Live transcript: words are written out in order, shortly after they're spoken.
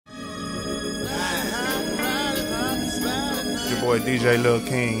boy DJ Lil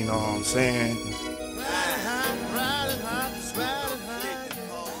King, you know what I'm saying?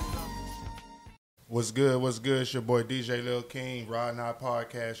 What's good? What's good? It's your boy DJ Lil King, Riding High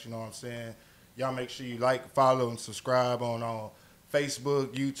Podcast, you know what I'm saying? Y'all make sure you like, follow, and subscribe on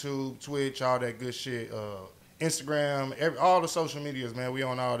Facebook, YouTube, Twitch, all that good shit. Instagram, all the social medias, man. We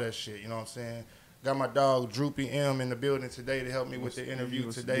on all that shit, you know what I'm saying? Got my dog Droopy M in the building today to help me with the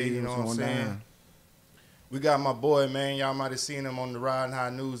interview today, you know what I'm saying? We got my boy, man. Y'all might have seen him on the Riding High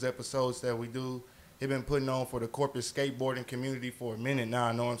News episodes that we do. He been putting on for the corporate skateboarding community for a minute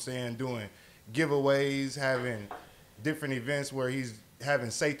now, you know what I'm saying? Doing giveaways, having different events where he's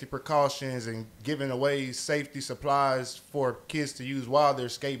having safety precautions and giving away safety supplies for kids to use while they're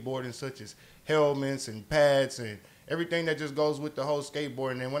skateboarding, such as helmets and pads and everything that just goes with the whole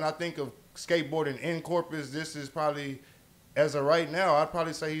skateboarding. And when I think of skateboarding in Corpus, this is probably, as of right now, I'd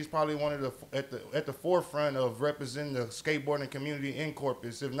probably say he's probably one of the at the forefront of representing the skateboarding community in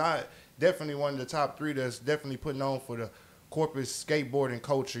Corpus. If not, definitely one of the top three that's definitely putting on for the Corpus skateboarding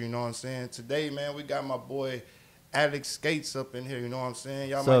culture, you know what I'm saying? Today, man, we got my boy Sk8s up in here, you know what I'm saying?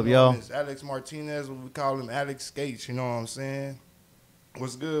 Y'all might know him as Alex Martinez, but we call him Sk8s, you know what I'm saying?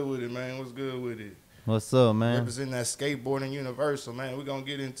 What's good with it, man? What's good with it? What's up, man? Representing that skateboarding universal, man. We're gonna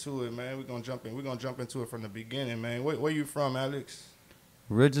get into it, man. We're gonna jump into it from the beginning, man. Where you from, Alex?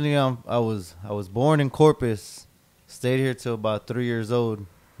 Originally, I was born in Corpus, stayed here till about 3 years old,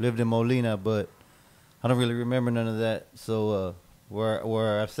 lived in Molina, but I don't really remember none of that. So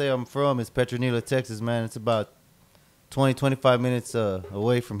where I say I'm from is Petronila, Texas, man. It's about 20-25 minutes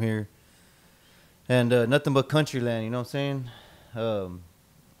away from here, and nothing but country land, you know what I'm saying?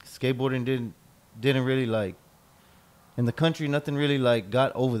 Skateboarding didn't really, like, in the country, nothing really like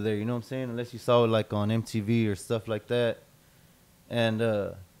got over there, you know what I'm saying? Unless you saw it like on MTV or stuff like that, and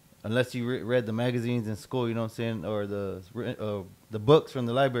unless you read the magazines in school, you know what I'm saying, or the books from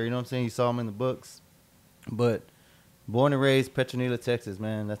the library, you know what I'm saying? You saw them in the books. But born and raised Petronila, Texas,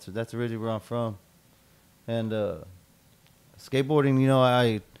 man. That's originally where I'm from. And skateboarding, you know,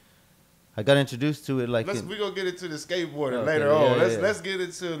 I got introduced to it like we gonna get into the skateboarding later on. Let's get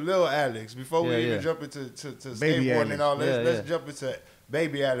into Lil Alex before we even jump into skateboarding and all. Let's jump into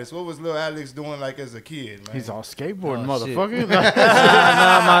Baby Alex. What was Lil Alex doing like as a kid, man? He's all skateboarding, motherfucker.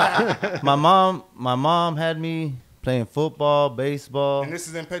 My mom had me playing football, baseball. And this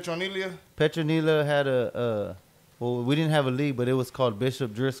is in Petronila? Petronila had well, we didn't have a league, but it was called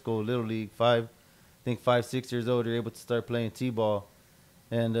Bishop Driscoll Little League. 5-6 years old, you're able to start playing T-ball.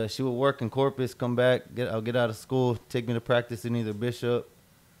 And she would work in Corpus, come back, I'll get out of school, take me to practice in either Bishop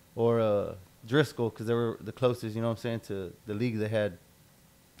or Driscoll, because they were the closest, you know what I'm saying, to the league they had.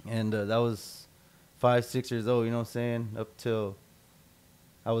 And that was 5-6 years old, you know what I'm saying, up to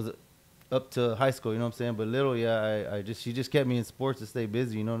high school, you know what I'm saying. But little, she just kept me in sports to stay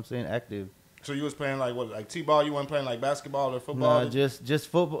busy, you know what I'm saying, active. So you was playing like T-ball? You weren't playing like basketball or football? Nah, just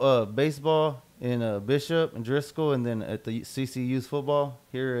football, baseball in Bishop and Driscoll, and then at the CC Youth football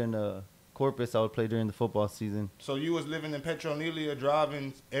here in Corpus, I would play during the football season. So you was living in Petronila,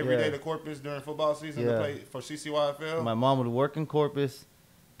 driving every day to Corpus during football season to play for CCYFL? My mom would work in Corpus,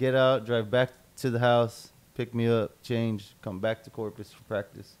 get out, drive back to the house, pick me up, change, come back to Corpus for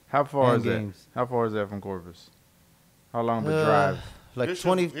practice. How far is that? How far is that from Corpus? How long of a drive? Like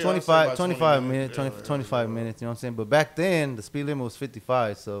 25 minutes, 25 minutes, you know what I'm saying? But back then, the speed limit was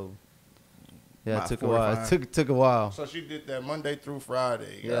 55, so yeah, it took 45. A while. It took a while. So she did that Monday through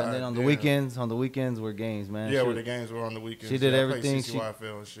Friday. Yeah, and then on the weekends were games, man. Yeah, where the games were on the weekends. She did everything.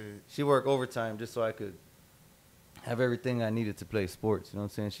 She worked overtime just so I could have everything I needed to play sports, you know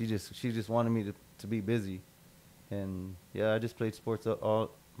what I'm saying? She just wanted me to be busy. And yeah, I just played sports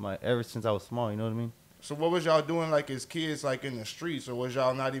ever since I was small, you know what I mean? So what was y'all doing like as kids, like in the streets, or was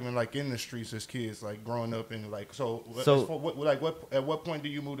y'all not even like in the streets as kids, like growing up in like at what point do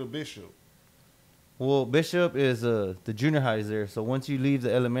you move to Bishop? Well, Bishop is the junior high is there. So once you leave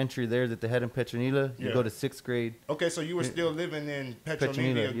the elementary there that they had in Petronila, you go to 6th grade. Okay, so you were still living in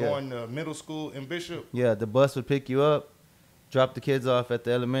Petronila, going to middle school in Bishop? Yeah, the bus would pick you up, drop the kids off at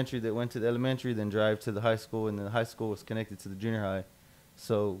the elementary that went to the elementary, then drive to the high school, and then the high school was connected to the junior high.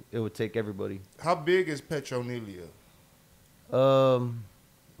 So it would take everybody. How big is Petronila?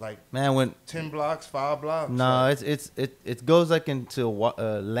 Like, man, when 10 blocks, 5 blocks? No, it goes like into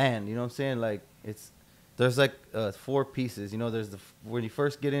land. You know what I'm saying? Like there's like 4 pieces. You know, there's when you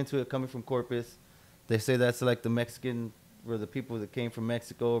first get into it, coming from Corpus, they say that's like the Mexican, or the people that came from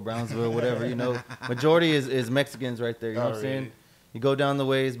Mexico, Brownsville, whatever. You know, majority is Mexicans right there. You know what I'm saying? You go down the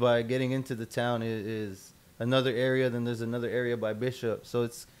ways by getting into the town is another area, then there's another area by Bishop. So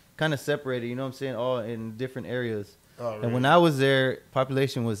it's kind of separated, you know what I'm saying, all in different areas. Oh, And when I was there,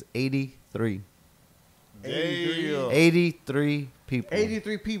 population was 83. 83 people.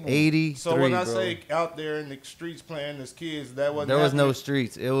 83 people. 83. So when I bro. say out there in the streets playing as kids, that wasn't There was no happening?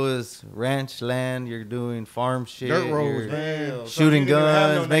 streets. It was ranch land. You're doing farm shit. Dirt roads, you're man. Damn. So shooting you didn't even have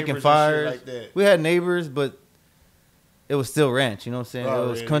no guns, making neighbors and shit fires. like that. We had neighbors, but it was still ranch. You know what I'm saying? Oh, it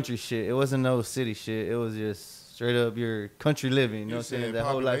was really? country shit. It wasn't no city shit. It was just straight up your country living. You know what I'm saying? That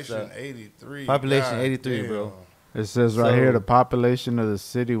whole lifestyle. 83. Population God 83, damn. bro. It says right So- here the population of the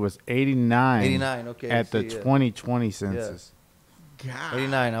city was 89, 89. Okay. at the see, yeah. 2020 census. God.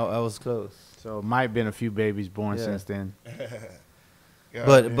 89. I was close. So it might have been a few babies born Yeah. since then. God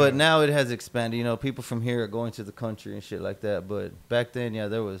But damn. now it has expanded. You know, people from here are going to the country and shit like that. But back then, yeah,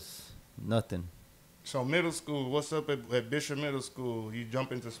 there was nothing. So middle school, what's up at Bishop Middle School? You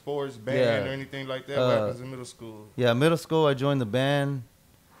jump into sports, band, Yeah. or anything like that? What happens in middle school? Yeah, middle school, I joined the band,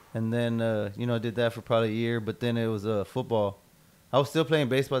 and then did that for probably a year. But then it was football. I was still playing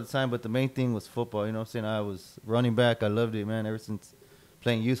baseball at the time, but the main thing was football. You know what I'm saying? I was running back. I loved it, man. Ever since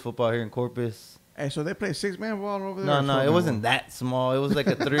playing youth football here in Corpus. Hey, so they play 6-man ball over there? No, or it four-man wasn't ball? that small. It was like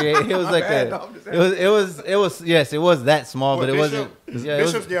a 3-8. It was like bad, a. no, I'm just It was yes, it was that small, What, but it Bishop? wasn't. Yeah, it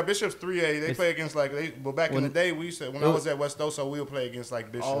was, Bishop's 3A. They play against but back in when- the day, we used to, when it I was- was at West Oso, we would play against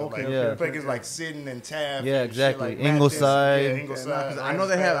like Bishop. Oh, okay, like, okay, we play okay, against okay. like Sidon and Taft. Yeah, and exactly. Shit like Ingleside. Yeah, Yeah, nah, Ingleside. 'cause I know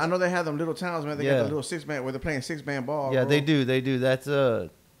they have. I know they have them little towns, man. They got Yeah. the little 6-man where they're playing 6-man ball. yeah, bro. they do. They do. That's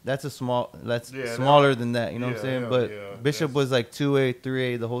small. That's Yeah, smaller than that. You know what I'm yeah, saying? hell But yeah, Bishop that's- was like 2A,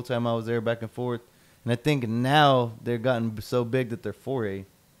 3A the whole time I was there, back and forth. And I think now they've gotten so big that they're 4A.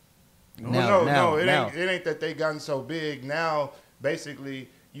 No, it ain't that they gotten so big. Now, basically,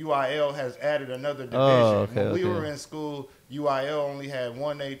 UIL has added another division. Oh, okay, when we okay. were in school, UIL only had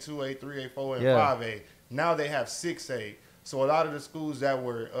 1A, 2A, 3A, 4A, and Yeah. 5A. Now they have 6A. So a lot of the schools that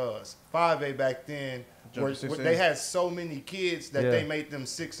were 5A back then, Jumped to 6A. they had so many kids that Yeah. they made them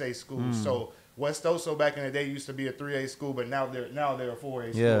 6A schools. So West Oso back in the day used to be a 3A school, but now they're a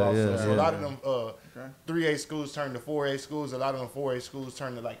 4A school Yeah, also. yeah, So a yeah. lot of them 3A schools turned to 4A schools. A lot of them 4A schools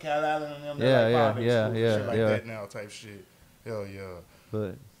turned to like Cali Island and them. They're Yeah, like yeah, 5A yeah, schools yeah, and shit like yeah. that now type shit. Hell yeah.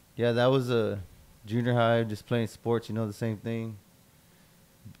 But yeah, that was a junior high, just playing sports. You know, the same thing.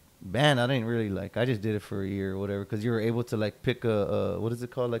 Band, I didn't really like. I just did it for a year or whatever, because you were able to like pick a what is it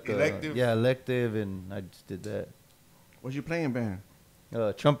called, like Elective? elective, and I just did that. Was you playing band?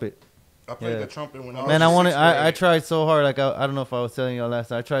 Trumpet. I played Yeah. the trumpet when I was Man, in I wanted. sixth I grade. tried so hard. Like I don't know if I was telling y'all last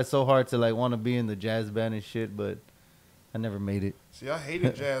time. I tried so hard to like want to be in the jazz band and shit, but I never made it. See, I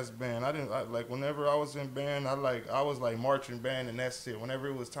hated jazz band. Like whenever I was in band, I was like marching band and that's it. Whenever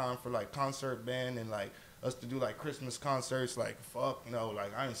it was time for like concert band and like us to do like Christmas concerts, like fuck no,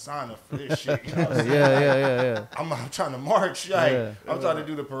 like I ain't signed up for this shit. You know what I'm saying? Yeah. I'm trying to march, like Yeah. I'm trying to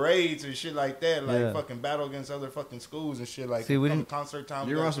do the parades and shit like that, like Yeah. fucking battle against other fucking schools and shit. Like See, we come didn't- concert time.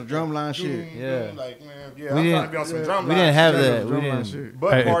 You're like, on some drumline shit. Yeah. like man, We yeah, I'm trying didn't- to be on some yeah. drumline. We didn't have shit. that. We Drumline didn't. shit.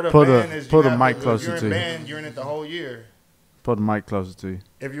 But Hey, part of put a- band is put you a have mic to, closer if you're to in you. band, you're in it the whole year. Put the mic closer to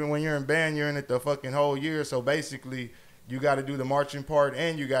you. When you're in band, you're in it the fucking whole year. So basically, you got to do the marching part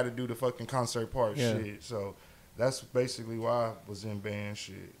and you got to do the fucking concert part. Yeah. Shit. So that's basically why I was in band.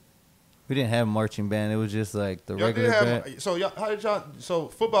 Shit. We didn't have marching band. It was just like the Y'all regular did have. band. So y'all, how did y'all? So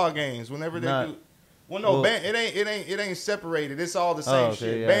football games. Whenever they Nah. do. Well, no, Well- band. It ain't separated. It's all the same okay,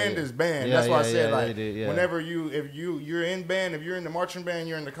 shit. yeah, Band yeah. is band. Yeah, That's why I yeah, said yeah, like they did, yeah. whenever you're in band, if you're in the marching band,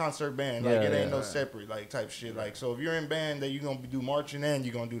 you're in the concert band. Like Yeah, it ain't yeah. no separate like type shit. Like so, if you're in band, then you gonna do marching and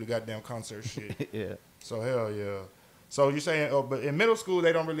you gonna do the goddamn concert shit. Yeah. So hell yeah. So you're saying, but in middle school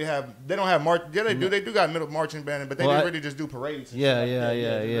they don't have march. Yeah, they do. They do got middle marching band, but they Well, didn't I- really just do parades. and Yeah, shit like yeah, that.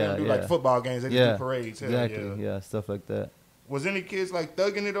 yeah, They yeah, don't do yeah. like football games. They just Yeah. do parades. Hell Exactly. yeah. Yeah, stuff like that. Was any kids like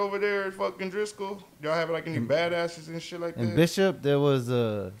thugging it over there at fucking Driscoll? Y'all have like any badasses and shit like In that? Bishop, there was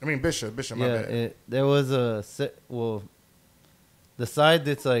a I mean Bishop, my yeah. bad. There was a the side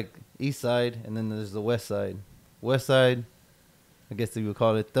that's like east side, and then there's the west side. West side, I guess you would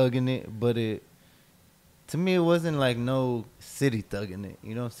call it thugging it, but to me it wasn't like no city thugging it.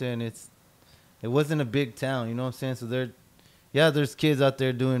 You know what I'm saying? It wasn't a big town. You know what I'm saying? So there's kids out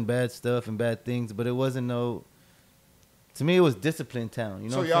there doing bad stuff and bad things, but it wasn't no. To me, it was disciplined town. You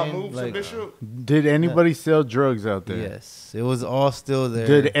know So what y'all I'm saying? moved to Bishop? Did anybody sell drugs out there? Yes, it was all still there.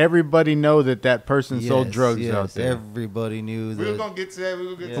 Did everybody know that person sold Yes, drugs yes, out there? Everybody knew We that. were gonna get to that. We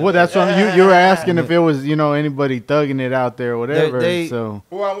were gonna get Yeah. to Well, that. that's what you were asking if it was anybody thugging it out there or whatever. They- so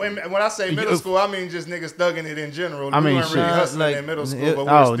Well, when I say middle You- school, I mean just niggas thugging it in general. I We mean, weren't really shit. hustling Like, in middle school, it- but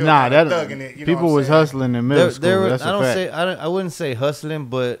we were still kinda thugging it. You know people what I'm was saying? hustling in middle school. was, That's I a don't fact. say I wouldn't say hustling,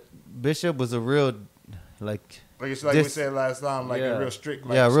 but Bishop was a real like Like it's like we This- said last time, like yeah. a real strict.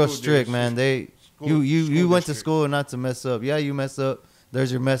 Like yeah, real school strict, district. man. You went to district. school not to mess up. Yeah, you mess up.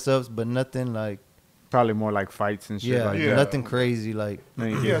 There's your mess ups, but nothing like Probably more like fights and shit like that. nothing crazy like. Yeah,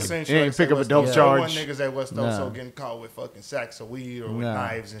 essentially. ain't Like pick say up a West dope Oso, charge. One niggas at West Oso Nah. getting caught with fucking sacks of weed or with Nah.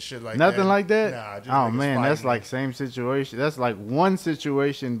 knives and shit like Nothing that. like that? Nah, just Oh niggas man, that's fighting. like same situation. That's like one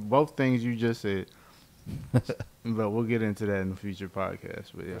situation, both things you just said. But we'll get into that in the future podcast.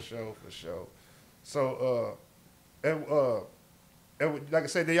 But yeah. For sure. So, like I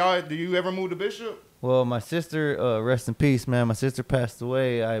said, do you ever move to Bishop? Well, my sister, rest in peace, man. My sister passed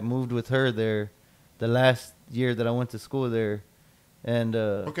away. I moved with her there, the last year that I went to school there, and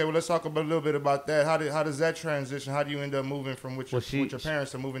Okay, well, let's talk a little bit about that. How does that transition? How do you end up moving from with your Well, with your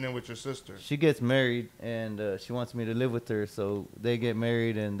parents to moving in with your sister? she gets married, and she wants me to live with her. So they get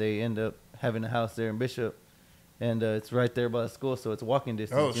married, and they end up having a house there in Bishop, and it's right there by the school, so it's walking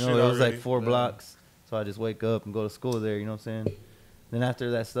distance. Oh, you shit, know, it was already. like 4 blocks, so I just wake up and go to school there. You know what I'm saying? Then after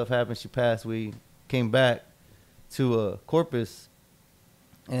that stuff happened, she passed. We came back to Corpus,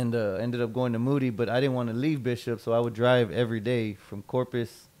 and ended up going to Moody, but I didn't want to leave Bishop, so I would drive every day from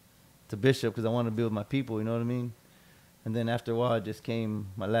Corpus to Bishop because I wanted to be with my people. You know what I mean? And then after a while, I just came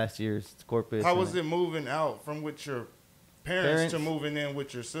my last years to Corpus. How and was it moving out from with your parents to moving in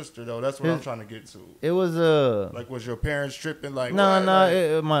with your sister though? That's what I'm trying to get to. It was Like, was your parents tripping? Like, no, what?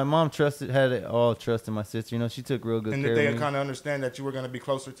 Like, my mom had all trust in my sister. You know, she took real good and care did of they me. kind of understand that you were going to be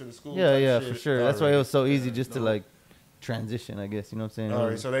closer to the school? Yeah, type yeah, shit? for sure. That's why it Alright. was so easy just to No. like transition, I guess. You know what I'm saying? All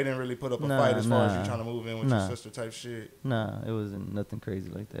right, so they didn't really put up a Nah, fight as far as you nah. trying to move in with Nah. your sister type shit. Nah, it wasn't nothing crazy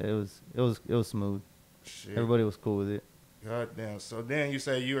like that. It was smooth. Shit. Everybody was cool with it. God damn. So then you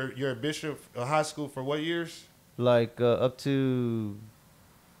say you're a Bishop high school for what years? Like up to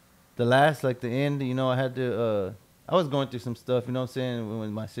the last, like the end, you know, I had to I was going through some stuff, you know what I'm saying,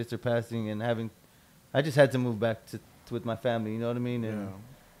 when my sister passing and I just had to move back to with my family, you know what I mean? And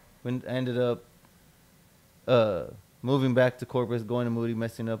when I ended up moving back to Corpus, going to Moody,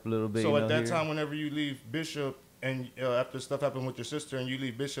 messing up a little bit. So you at know, that here. time, whenever you leave Bishop and after stuff happened with your sister and you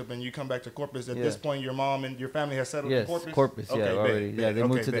leave Bishop and you come back to Corpus, at this point your mom and your family has settled Yes, in Corpus? yeah, Okay, already. bet, Yeah, they bet.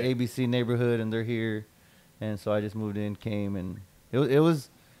 moved to Okay, the ABC neighborhood and they're here, and so I just moved in, came, and it was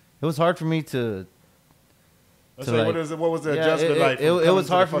hard for me to. So like- what was the Yeah, adjustment like? It from was coming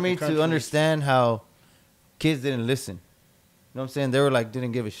to hard the for me fucking country? to understand how kids didn't listen. You know what I'm saying? They were like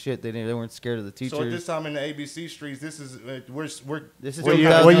didn't give a shit. They weren't scared of the teachers. So at this time in the ABC streets, this is we're This is What year-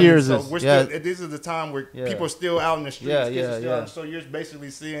 2000. what year is so this? we're Yeah. still, this is the time where Yeah. people are still out in the streets. Yeah, kids yeah, are still yeah. out, so you're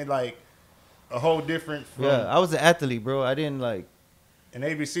basically seeing like a whole different from Yeah, I was an athlete, bro. I didn't like. in ABC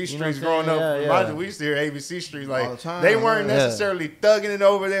You know what streets I'm growing saying? up. Yeah, Imagine yeah. we used to hear ABC streets All like the time, they weren't yeah. necessarily thugging it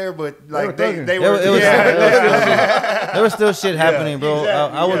over there, but like were they thugging. were. It was yeah. there was still shit happening, bro.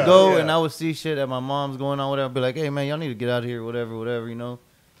 exactly, I would yeah, go yeah. and I would see shit that my mom's going on, whatever. Be like, hey man, y'all need to get out of here, whatever, you know.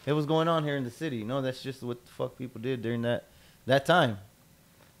 It was going on here in the city, you know. That's just what the fuck people did during that time.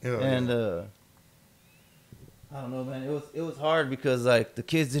 Yeah, And yeah. I don't know, man. It was hard because like the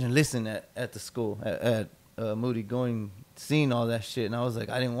kids didn't listen at the school at Moody, seeing all that shit, and I was like,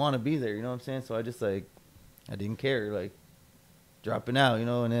 I didn't want to be there, you know what I'm saying? So I just like, I didn't care, like dropping out, you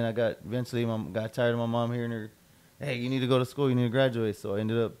know. And then I eventually got tired of my mom hearing her, hey, you need to go to school, you need to graduate. So I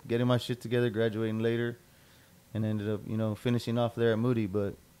ended up getting my shit together, graduating later, and ended up, you know, finishing off there at Moody.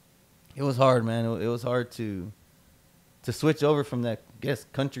 But it was hard, man. It was hard to switch over from that, I guess,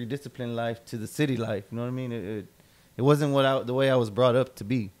 country discipline life to the city life. You know what I mean? It wasn't the way I was brought up to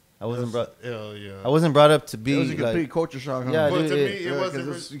be. I wasn't brought up to be It was a complete like. culture shock. Huh? Yeah, But dude, to me, it- it wasn't.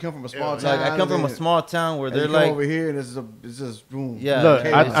 'cause you come from a small Yeah. town. Like I come from a and small town where then they're you come like, over here and it's just boom. yeah. Look,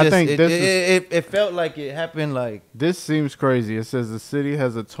 it's I think it, this it felt like it happened like. This seems crazy. It says the city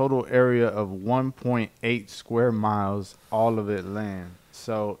has a total area of 1.8 square miles, all of it land.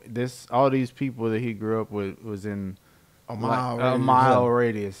 So all these people that he grew up with was in A mile a radius. mile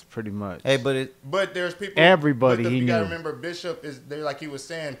radius, pretty much. Hey, but But there's people. Everybody but he you gotta knew. remember, Bishop is there. Like he was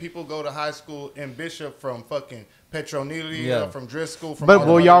saying, people go to high school in Bishop from fucking Petronelia, Yeah. from Driscoll. From But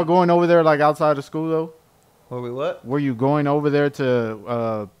all were the y'all other- going over there like outside of school though? were we what? Were you going over there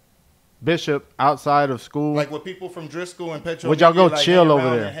to Bishop outside of school? like with people from Driscoll and Petronelia? Would y'all go like, chill hang over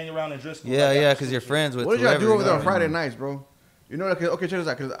around there? and hang around in Driscoll. Yeah, like, yeah, after because you're school. friends with. What did y'all whoever, do over you there know on what I Friday mean? nights, bro? You know, okay, check this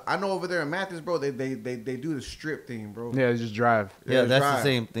out. Because I know over there in Mathis, bro, they do the strip thing, bro. Yeah, just drive. Yeah, that's drive. the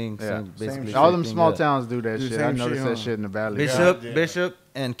same thing. Yeah. Same, basically. All same them thing, small yeah. towns do that Do the shit. I same noticed shit, that huh? shit in the valley. Bishop, Yeah. Bishop,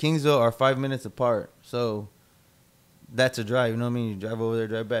 and Kingsville are 5 minutes apart. So that's a drive. You know what I mean? You drive over there,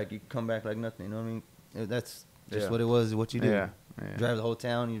 drive back. You come back like nothing. You know what I mean? That's just Yeah. what it was. What you do. Yeah. Drive the whole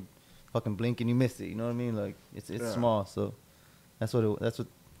town. You fucking blink and you miss it. You know what I mean? Like it's Yeah. small. So that's what.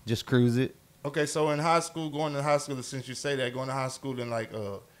 Just cruise it. Okay, so in high school, going to high school, since you say that, going to high school in like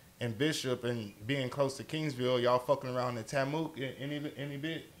and Bishop and being close to Kingsville, y'all fucking around in Tamook any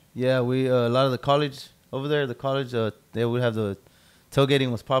bit? Yeah, we a lot of the college over there. The college, they would have the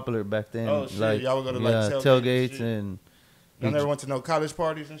tailgating was popular back then. Oh shit, like, y'all would go to yeah, like tailgates shit. and Y'all never went to no college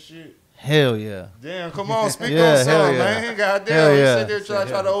parties and shit? hell yeah. Damn, come on, speak Yeah, on hell something, yeah. man. Goddamn, Hell we yeah. sit there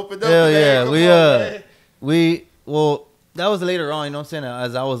try to open up. Hell today. yeah, Come we on, man. well, that was later on. You know what I'm saying?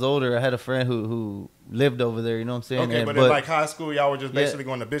 As I was older, I had a friend who lived over there. You know what I'm saying? Okay, And- but in like high school, y'all were just Yeah. basically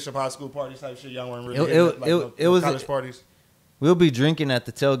going to Bishop High School parties type shit. Y'all weren't really It- hitting it- up, like, it no was- college parties. we'll be drinking at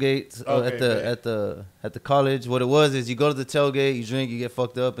the tailgates Okay, at the college. What it was is you go to the tailgate, you drink, you get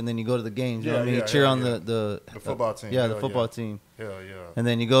fucked up, and then you go to the games. You know what I mean? Yeah, You cheer yeah, on yeah. the football team. Yeah, the Hell football yeah. team. Hell yeah. And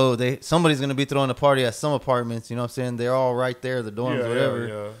then you go. Somebody's gonna be throwing a party at some apartments. You know what I'm saying? They're all right there, the dorms, Yeah, whatever.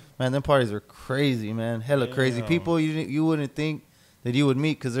 yeah. Man, them parties are crazy, man. Hella crazy. Damn. People you wouldn't think that you would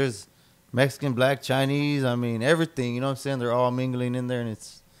meet because there's Mexican, black, Chinese. I mean, everything. You know what I'm saying? They're all mingling in there, and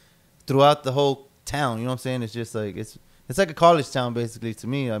it's throughout the whole town. You know what I'm saying? It's just like it's like a college town basically to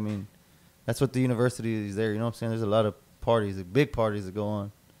me. I mean, that's what the university is there. You know what I'm saying? There's a lot of parties, big parties that go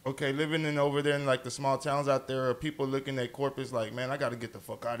on. Okay, living in over there in like the small towns out there, are people looking at Corpus like, man, I got to get the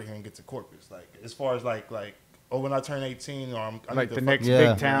fuck out of here and get to Corpus. Like, as far as like, oh, when I turn 18, or I Like need the to next fuck-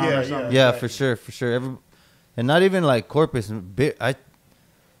 Yeah. big town Yeah, or something. Yeah, exactly. for sure. And not even like Corpus.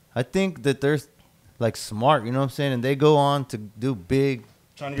 I think that they're like smart. You know what I'm saying? And they go on to do big.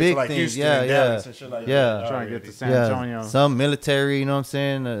 trying to get big to like things, Houston yeah, and yeah. Dallas and shit like Yeah. that. Trying to get to San Yeah, Antonio. some military. You know what I'm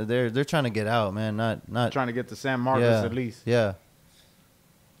saying? They're trying to get out, man. Not Trying to get to San Marcos yeah, at least. Yeah.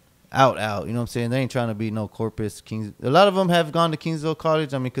 Out. You know what I'm saying? They ain't trying to be no Corpus Kings. A lot of them have gone to Kingsville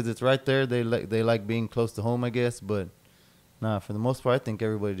College. I mean, because it's right there. They like being close to home, I guess. But nah, for the most part, I think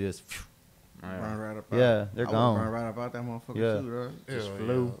everybody just. Run right about. Yeah, they're I would gone. Run right about that motherfucker Yeah. too, bro. Just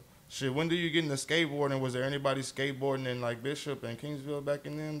flew. Shit, when do you get into skateboarding? Was there anybody skateboarding in like Bishop and Kingsville back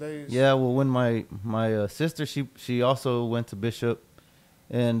in them days? Yeah, well, when my sister, she also went to Bishop,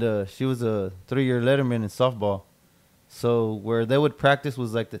 and she was a 3-year letterman in softball. So where they would practice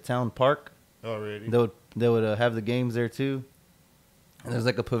was like the town park. Already. They would have the games there too. And there's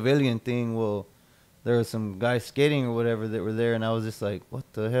like a pavilion thing. Well, there was some guys skating or whatever that were there, and I was just like, what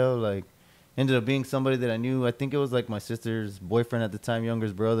the hell? Like, ended up being somebody that I knew. I think it was like my sister's boyfriend at the time,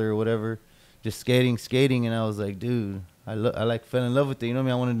 younger's brother or whatever. Just skating, and I was like, dude, I like fell in love with it. You know what I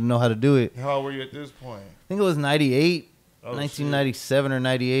mean? I wanted to know how to do it. How old were you at this point? I think it was 98, Oh, 1997 or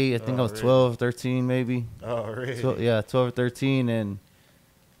 98. I think I was really? 12, 13 maybe. Already. 12 or 13, and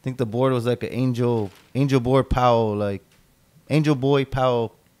I think the board was like an Angel Board Powell, like Angel Boy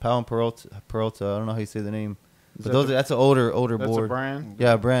Powell and Peralta. I don't know how you say the name, but that's an older That's board. a brand.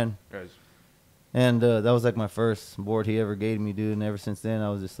 Yeah, brand. Guys. And that was like my first board he ever gave me, dude. And ever since then, I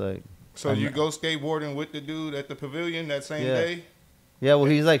was just like, So you go skateboarding with the dude at the pavilion that same Yeah. day? yeah. Well,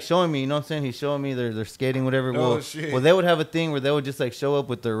 he's like showing me, you know what I'm saying? He's showing me they're skating, whatever. Oh, well, shit. well, they would have a thing where they would just like show up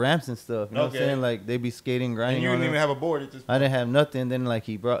with their ramps and stuff. You know what I'm Okay. saying? Like they'd be skating, And grinding. you on didn't even them. have a board at this point. I didn't have nothing. Then like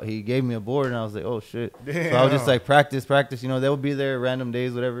he gave me a board, and I was like, oh shit. Damn. So I would just like practice. You know, they would be there random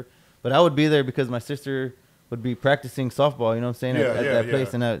days, whatever. But I would be there because my sister would be practicing softball. You know what I'm saying? Yeah, at yeah, that yeah.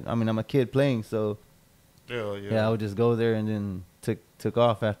 place, and I mean, I'm a kid playing, so Hell yeah, I would just go there and then took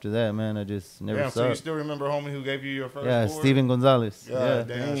off after that. Man, I just never Damn, so you stopped. still remember homie who gave you your first Yeah, board? Steven Gonzalez. God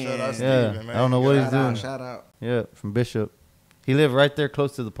Yeah, damn, shout out Yeah. Steven, man. I don't know what he's Shout doing. out, shout out. yeah, from Bishop. He lived right there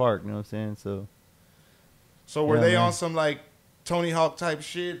close to the park. You know what I'm saying? So So were Yeah, they man. on some like Tony Hawk type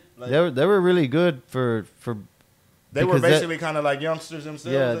shit? Like, they were really good for. they were because that- basically kind of like youngsters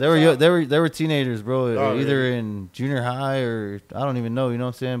themselves. Yeah, at they the were time? they were teenagers, bro. Oh, Either really? in junior high or I don't even know. You know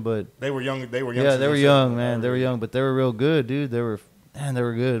what I'm saying? But They were young. They were young. yeah, they were young, man. They were young, but they were real good, dude. They were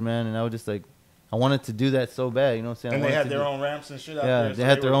good, man. And I was just like, I wanted to do that so bad. You know what I'm saying? And I they wanted had to their do own ramps and shit out Yeah, there. they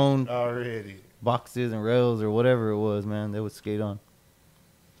had their were own- already. boxes and rails or whatever it was, man. They would skate on.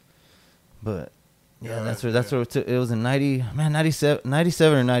 But yeah, Yeah, that's where it was in 97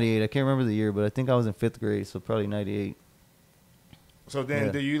 or 98. I can't remember the year, but I think I was in 5th grade, so probably 98. So then,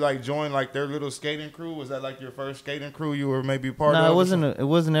 Yeah. do you like join like their little skating crew? Was that like your first skating crew you were maybe part of? No, or it wasn't. something? It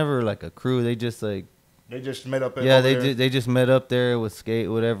wasn't ever like a crew. They just like They just met up. yeah, over there? they just met up there with skate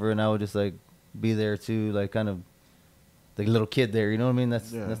whatever, and I would just like be there too, like kind of the little kid there. You know what I mean?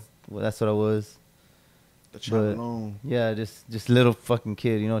 That's what I was. The But- child alone. Yeah, just little fucking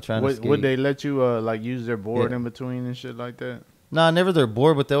kid. You know, trying to skate. Would they let you like use their board Yeah. in between and shit like that? Nah, never their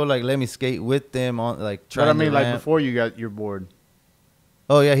board, but they would like let me skate with them on like trying. But I mean, to like ramp. before you got your board.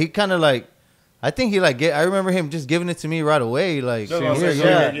 Oh yeah, he kind of like. I think he like I remember him just giving it to me right away. Like So, here, so,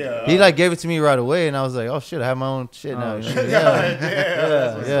 yeah. He like gave it to me right away, and I was like, oh shit, I have my own shit now. Oh, You know? shit. Yeah,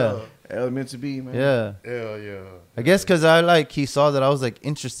 that's what's yeah. up. Element to be, man. yeah. Hell yeah. I guess because he saw that I was like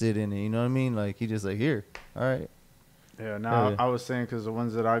interested in it. You know what I mean? Like he just like here, all right. Yeah, now Yeah. I was saying because the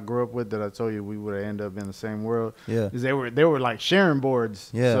ones that I grew up with that I told you we would have ended up in the same world. Yeah. Because they were like sharing boards.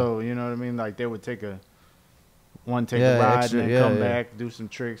 Yeah. So you know what I mean? Like they would take a ride extra, and then come back, do some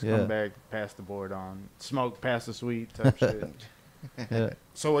tricks, Yeah. come back, pass the board on, smoke, pass the sweet type shit. Yeah.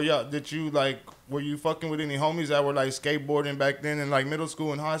 So were you fucking with any homies that were like skateboarding back then in like middle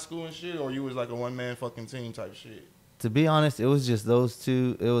school and high school and shit, or you was like a one man fucking team type shit? To be honest, it was just those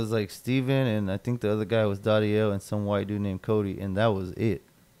two. It was like Steven and I think the other guy was Dadiel and some white dude named Cody, and that was it.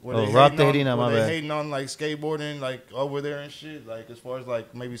 Were Oh, they Rob hating Tehedina, on, my were they bad. hating on like skateboarding like over there and shit? Like as far as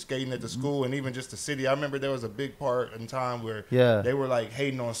like maybe skating at the school and even just the city. I remember there was a big part in time where Yeah. they were like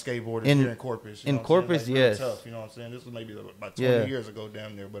hating on skateboarders In- here in Corpus. in know what I'm saying? Corpus, Like, real yes. tough, you know what I'm saying? This was maybe about 20 Yeah. years ago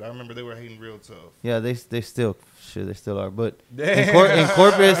down there, but I remember they were hating real tough. Yeah, they still they still are. But Damn.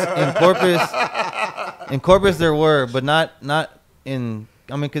 in Corpus there were, but not in.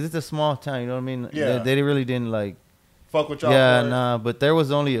 I mean, because it's a small town. You know what I mean? Yeah. They really didn't like. Fuck with y'all. Yeah, for it. nah. But there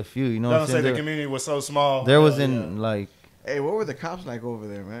was only a few. You know what Don't I'm say saying? the community was so small. There was Yeah, in like Hey, what were the cops like over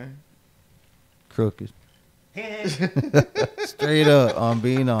there, man? crooked. yeah. Straight up, I'm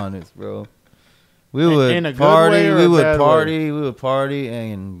being honest, bro. We In would a good party, way or we a would bad party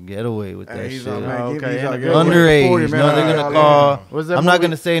and get away with that Hey, he's shit. on, man. Oh, Give okay, me in a y'all- good y'all way. get Underage, 40, no, man. they're Y'all gonna get- call. Was that I'm not movie-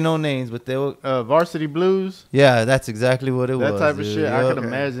 gonna say no names, but they will. Varsity Blues? Yeah, that's exactly what it That was. type of dude. shit. I Yup. could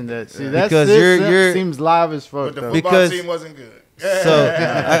imagine that. See, Yeah. that Because you're- seems live as But fuck. the though. football Because- team wasn't good.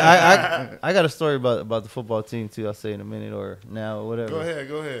 So I got a story about the football team too. I'll say in a minute or now or whatever. Go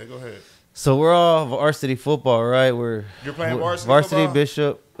ahead. So we're all varsity football, right? You're playing varsity football?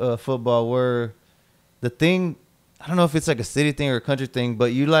 Bishop football. We're the thing. I don't know if it's like a city thing or a country thing,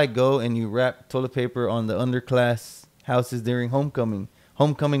 but you like go and you wrap toilet paper on the underclass houses during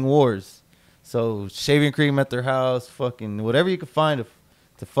homecoming wars. So shaving cream at their house, fucking whatever you could find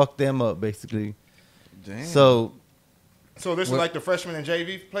to fuck them up, basically. Damn. So So this is What- like the freshman and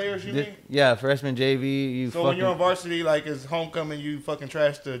JV players, you mean? yeah, freshman JV. You So when you're on varsity, like it's homecoming, you fucking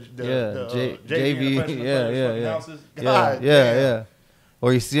trash the JV and the JV, freshman yeah, players' yeah, fucking yeah. houses. Yeah, God yeah, damn. yeah.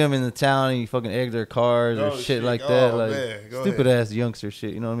 Or you see them in the town and you fucking egg their cars or Oh, shit shit. like that. Oh, Like man. Go stupid ahead. ass youngster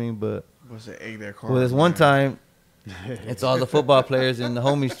shit, you know what I mean? But What's the egg there? well, there's one time, it's all the football players in the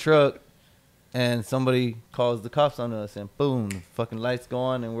homie's truck, and somebody calls the cops on us, and boom, the fucking lights go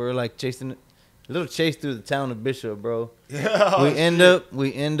on, and we're like chasing a little chase through the town of Bishop, bro. Yeah,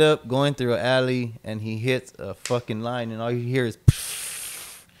 we end up going through an alley, and he hits a fucking line, and all you hear is.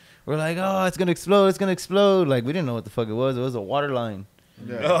 We're like, oh, it's gonna explode! Like we didn't know what the fuck it was. It was a water line.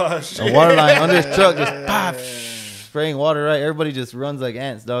 Oh, A shit. water line under his truck, just pop, spraying water. Right, everybody just runs like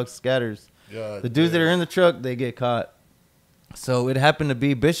ants, dog, scatters. God The dudes that damn. are in the truck, they get caught. So it happened to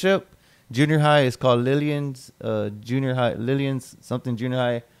be Bishop. Junior high is called Lillian's. Junior high, Lillian's something junior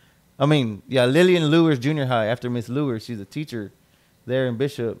high. I mean, yeah, Lillian Lewis Junior High. After Miss Lewis, she's a teacher there in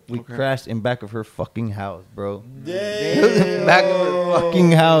Bishop. We Okay. crashed in back of her fucking house, bro. Damn. Back of her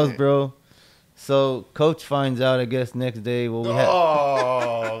fucking house, bro. So coach finds out, I guess, next day. Well,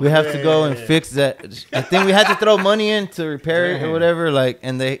 we have to go and man. fix that. I think we had to throw money in to repair it or whatever. Like,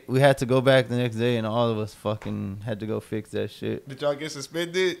 and we had to go back the next day, and all of us fucking had to go fix that shit. Did y'all get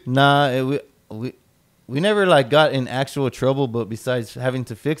suspended? Nah, we never like got in actual trouble, but besides having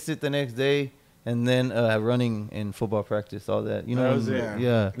to fix it the next day and then running in football practice, all that, you know, That was it.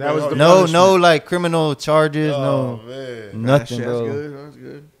 Yeah, That was the no punishment. like criminal charges, Oh, no man. nothing, That's bro. good. That's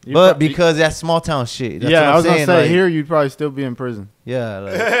good. You But probably- because that's small town shit. That's yeah, what I I'm was gonna saying, say like, here you'd probably still be in prison. Yeah,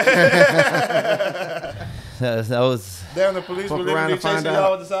 like, that was Damn, the police Fuck were around literally and find chasing out.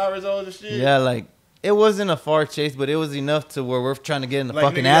 y'all with the sirens on and shit. yeah, like it wasn't a far chase, but it was enough to where we're trying to get in the Like,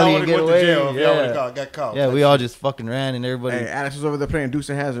 fucking nigga, y'all alley and would've get went to away. jail if y'all would've Yeah, got caught. yeah, type we all shit. just fucking ran and everybody. Hey, Alex was over there playing Deuce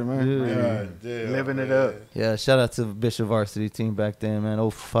and Hazard, man. Dude. God damn, Living it man. up. Yeah, shout out to the Bishop varsity team back then, man.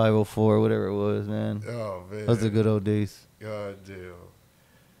 05, 04, whatever it was, man. Oh man, Those are the good old days. God damn.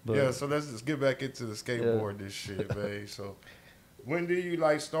 But Yeah, so let's just get back into the skateboard this shit, man. So when do you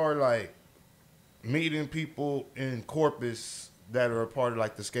like start like meeting people in Corpus that are a part of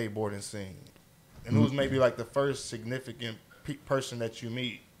like the skateboarding scene? And who's maybe like the first significant person that you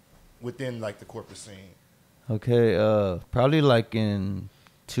meet within like the Corpus scene? Okay, probably like in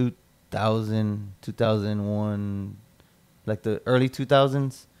 2000, 2001, like the early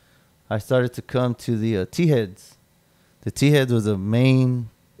 2000s, I started to come to the T-Heads. The T-Heads was a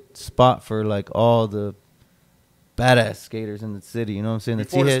main spot for like all the badass skaters in the city. You know what I'm saying?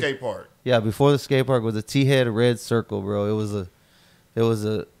 Before the T-Head, skate park. yeah, before the skate park was a T-Head red circle, bro. It was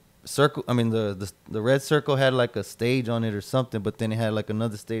a circle. I mean, the red circle had like a stage on it or something, but then it had like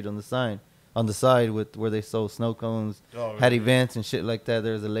another stage on the side. on the side with where they sold snow cones, Oh, had really? events and shit like that.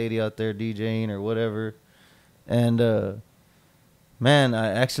 There was a lady out there DJing or whatever, and man,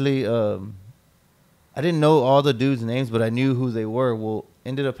 I actually I didn't know all the dudes' names, but I knew who they were. Well,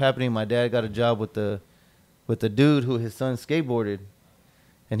 ended up happening. My dad got a job with the dude who his son skateboarded,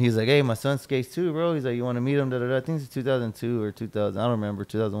 and he's like, "Hey, my son skates too, bro." He's like, "You want to meet him?" Da, da, da. I think it's 2002 or 2000. I don't remember.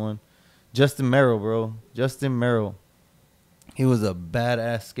 2001. Justin Merrill, bro. Justin Merrill. He was a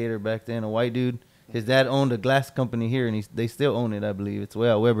badass skater back then. A white dude. His dad owned a glass company here, and they still own it, I believe. It's way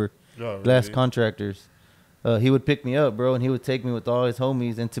out Weber. Oh, Glass really? contractors. He would pick me up, bro, and he would take me with all his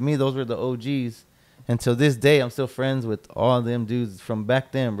homies. And to me, those were the OGs. And till this day, I'm still friends with all of them dudes from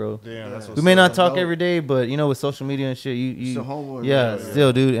back then, bro. Damn, that's We what's We may up. not talk Dope. every day, but you know, with social media and shit, you Still homeboy, yeah, bro.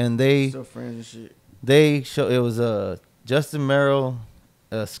 still, dude. And Still friends and shit. they show it was Justin Merrill,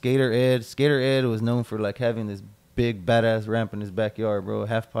 Skater Ed. Skater Ed was known for like having this big badass ramp in his backyard, bro.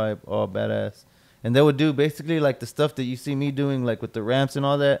 Half pipe, all badass. And they would do basically like the stuff that you see me doing, like with the ramps and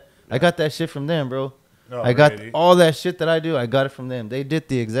all that. I got that shit from them, bro. I got Already. all that shit that I do. I got it from them. They did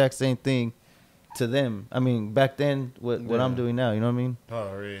the exact same thing to them. I mean, back then, what I'm Yeah. doing now. You know what I mean?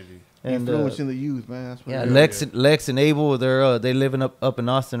 Already. And Influencing the youth, man. That's what yeah, it is. Lex and Abel, they living up in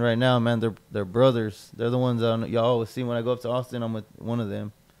Austin right now, man. They're brothers. They're the ones y'all always see when I go up to Austin. I'm with one of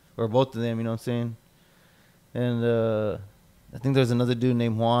them, or both of them. You know what I'm saying? And I think there's another dude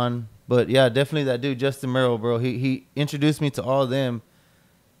named Juan. But yeah, definitely that dude Justin Merrill, bro. He introduced me to all of them,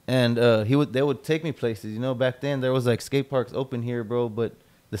 and they would take me places. You know, back then there was like skate parks open here, bro, but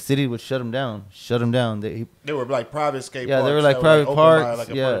the city would shut them down. They were like private skate Yeah, parks. they were like that private open by, parks. like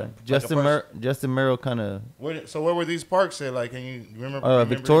a Yeah, per- Justin Merrill kind of. So where were these parks at? Like, can you remember?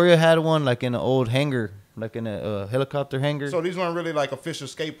 Victoria had one like in an old hangar, like in a helicopter hangar. So these weren't really like official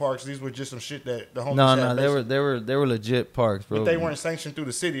skate parks. These were just some shit that the homies No, had they were legit parks, bro. But they weren't sanctioned through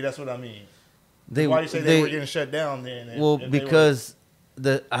the city. That's what I mean. They Why do you say they were getting shut down then? Well, if they were- because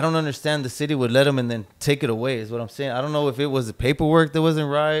I don't understand the city would let them and then take it away is what I'm saying. I don't know if it was the paperwork that wasn't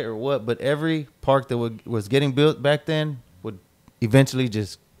right or what, but every park that was getting built back then would eventually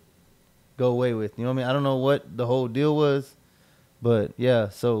just go away with. You know what I mean? I don't know what the whole deal was, but yeah.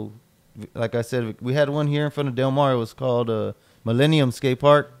 So, like I said, we had one here in front of Del Mar. It was called Millennium Skate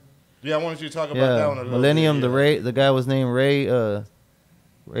Park. Yeah, I wanted you to talk about that one a little Millennium. bit. The guy was named Ray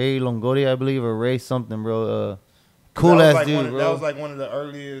Longoria, I believe, or Ray something, bro. Cool That was ass like dude, bro. That was like one of the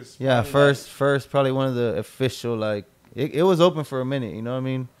earliest. Yeah, probably first, probably one of the official, like, it was open for a minute, you know what I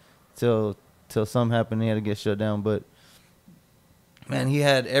mean? Till something happened, he had to get shut down. But, man, he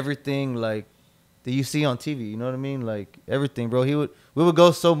had everything, like, that you see on TV, you know what I mean? Like, everything, bro. We would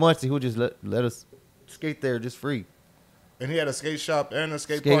go so much that he would just let us skate there just free. And he had a skate shop and a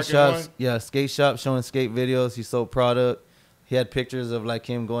skate Skate park shops, in one. yeah, skate shop showing skate videos. He sold product. He had pictures of, like,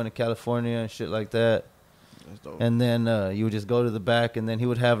 him going to California and shit like that. That's dope. And then you would just go to the back, and then he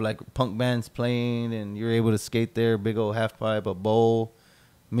would have like punk bands playing, and you're able to skate there. Big old half pipe, a bowl,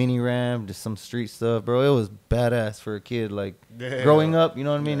 mini ramp, just some street stuff, bro. It was badass for a kid. Like Yeah. growing up, you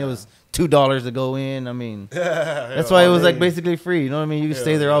know what I mean. Yeah. It was $2 to go in. I mean, that's That's why it was like basically free. You know what I mean. You could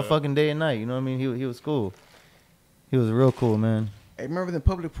stay Yeah, there all yeah. fucking day and night. You know what I mean. He was cool. He was real cool, man. Hey, remember the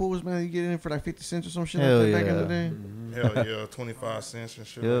public pools, man? You get in for like 50 cents or some shit Hell like that back in the yeah. day? Hell yeah, 25 cents and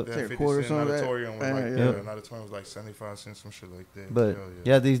shit Yep. like Take that. a 50 quarter cent or something like that. auditorium was Yeah, like, yeah. an auditorium was like 75 cents, some shit like that. But Hell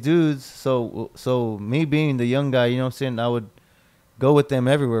yeah, these dudes. So me being the young guy, you know what I'm saying, I would go with them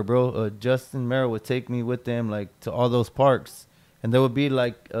everywhere, bro. Justin Merrill would take me with them like to all those parks, and there would be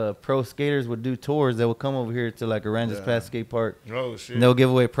like pro skaters would do tours that would come over here to like Aransas Yeah. Pass skate park, Oh shit. and they'll give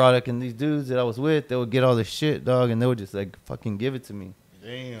away product. And these dudes that I was with, they would get all this shit, dog, and they would just like fucking give it to me.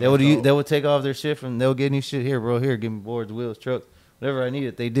 Damn. They would take off their shit from. They'll get new shit here, bro. Here, give me boards, wheels, trucks, whatever I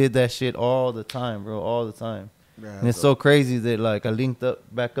needed. They did that shit all the time, bro, all the time. Yeah, And it's so crazy that like I linked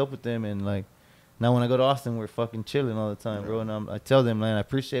back up with them, and like now when I go to Austin, we're fucking chilling all the time, bro. And I tell them, man, I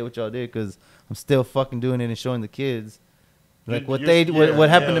appreciate what y'all did, because I'm still fucking doing it and showing the kids like what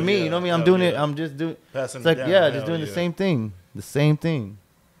happened to me. You know what I mean? I'm doing it. I'm just doing. Passing It's like it down. yeah, just Hell doing yeah. the same thing. The same thing.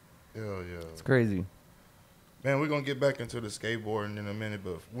 Hell yeah. It's crazy. Man, we're gonna get back into the skateboarding in a minute,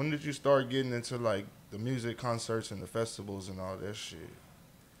 but when did you start getting into like the music concerts and the festivals and all that shit?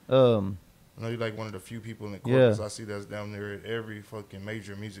 I know you're like one of the few people in the corpus I see that's down there at every fucking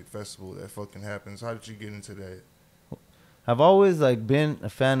major music festival that fucking happens. How did you get into that? I've always like been a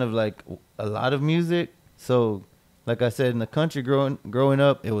fan of like a lot of music. So, like I said, in the country growing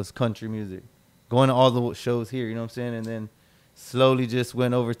up, it was country music. Going to all the shows here, you know what I'm saying? And then slowly just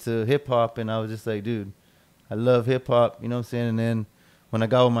went over to hip hop, and I was just like, dude, I love hip hop, you know what I'm saying? And then when I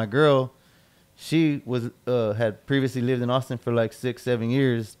got with my girl, she was had previously lived in Austin for like 6-7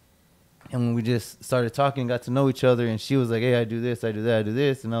 years, And we just started talking, got to know each other, and she was like, "Hey, I do this, I do that, I do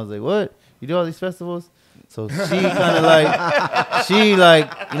this," and I was like, "What? You do all these festivals?" So she kind of like, you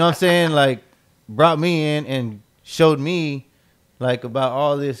know what I'm saying, like, brought me in and showed me like about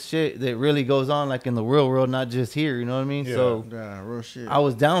all this shit that really goes on like in the real world, not just here. You know what I mean? Yeah. So Yeah, real shit. I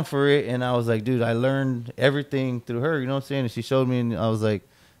was down for it, and I was like, dude, I learned everything through her. You know what I'm saying? And she showed me, and I was like,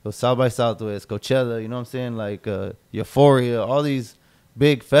 it was South by Southwest, Coachella. You know what I'm saying? Like Euphoria, all these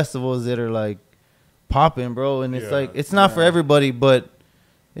big festivals that are like popping, bro. And it's Yeah. like it's not for everybody, but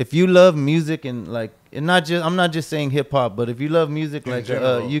if you love music and like, and not just, I'm not just saying hip hop, but if you love music, In like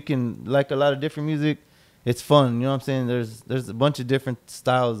general. you can like a lot of different music. It's fun, you know what I'm saying? There's a bunch of different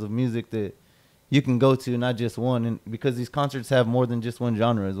styles of music that you can go to, not just one, and because these concerts have more than just one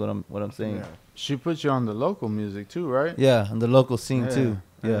genre, is what I'm saying. Yeah. She put you on the local music too, right? Yeah, and the local scene too.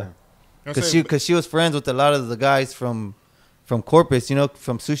 Yeah, because she was friends with a lot of the guys from Corpus, you know,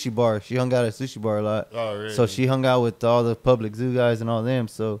 from Sushi Bar. She hung out at Sushi Bar a lot. Oh, really? So she hung out with all the Public Zoo guys and all them.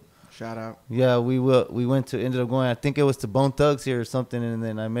 So Shout out. yeah, we ended up going. I think it was to Bone Thugs here or something, and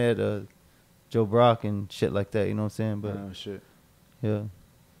then I met Joe Brock and shit like that. You know what I'm saying? But Oh shit, yeah.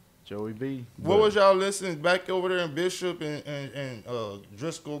 Joey B. What was y'all listening back over there in Bishop and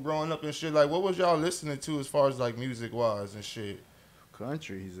Driscoll growing up and shit? Like, what was y'all listening to as far as like music wise and shit?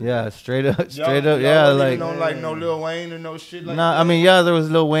 Country? Yeah, straight up, Y'all yeah, wasn't like even on like no Lil Wayne or no shit like nah. that? I mean, yeah, there was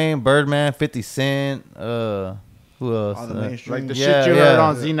Lil Wayne, Birdman, 50 Cent, who else? All the mainstream. Like the Yeah, shit you yeah. heard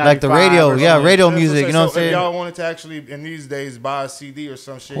on Z95. Like the radio, or yeah, something. radio That's music. You know what I'm so saying? If y'all wanted to actually in these days buy a CD or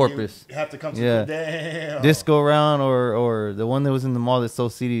some shit, Corpus. you have to come to Yeah. the damn Disco Round or the one that was in the mall that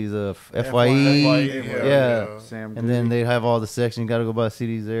sold CDs, FYE. FYE, Yeah. Sam And then Goody. they have all the sections. You got to go buy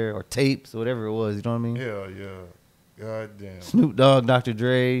CDs there or tapes, whatever it was. You know what I mean? Yeah, yeah. God damn. Snoop Dogg, Dr.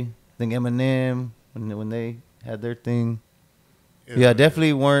 Dre, I think Eminem when they had their thing. Yeah,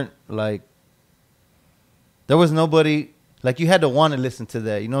 definitely weren't like. There was nobody like you had to want to listen to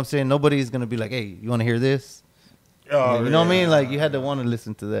that. You know what I'm saying? Nobody's gonna be like, "Hey, you want to hear this?" Oh, you know what I mean? Like you had to want to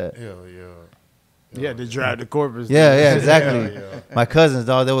listen to that. Hell yeah. Yeah, to drive the Corpus. Yeah, yeah, exactly. Yeah, yeah. My cousins,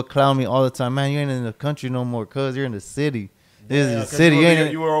 dog, they would clown me all the time. Man, you ain't in the country no more, cuz you're in the city. This Yeah, is 'cause the city. you You were-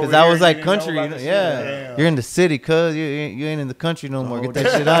 ain't you were over because I here, was you like didn't know country. about You know, the shit. yeah, Damn. you're in the city, cuz you ain't in the country no more. Get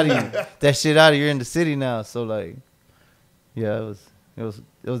that shit out of you. That shit out of you. You're in the city now. So like, yeah, it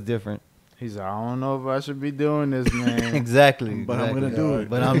was different. He's like, I don't know if I should be doing this, man. Exactly. But I'm exactly. gonna do it.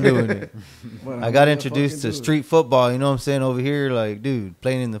 But I'm doing it. But I I'm got gonna introduced fucking to do it. street football. You know what I'm saying? Over here, like, dude,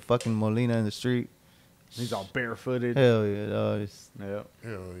 playing in the fucking Molina in the street. He's all barefooted. Hell yeah, dog. Yep.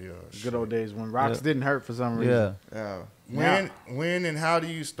 Hell yeah. Good old days when rocks Yeah. didn't hurt for some reason. Yeah. Yeah. When and how do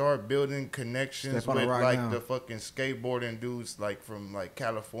you start building connections Step on with it right like now. the fucking skateboarding dudes like from like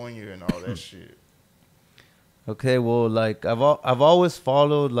California and all that shit? Okay, well, like I've always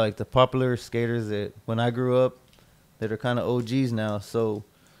followed like the popular skaters that when I grew up that are kind of OGs now. So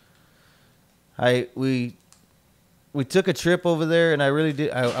we took a trip over there, and I really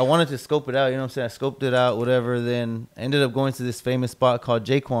did. I wanted to scope it out. You know what I'm saying? I scoped it out, whatever. Then I ended up going to this famous spot called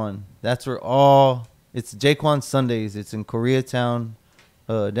Jaquan. That's where it's Jaquan Sundays. It's in Koreatown,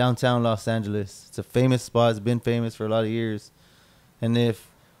 downtown Los Angeles. It's a famous spot. It's been famous for a lot of years. And if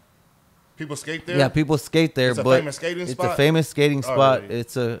People skate there? yeah, people skate there, It's a but famous skating it's spot? a famous skating Oh, spot.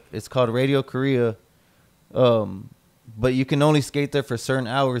 really? It's called Radio Korea, but you can only skate there for certain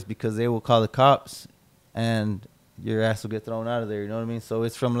hours because they will call the cops, and your ass will get thrown out of there. You know what I mean? So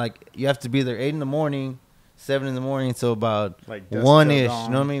it's from like you have to be there 8 a.m, 7 a.m, until about Like dusk till 1-ish. You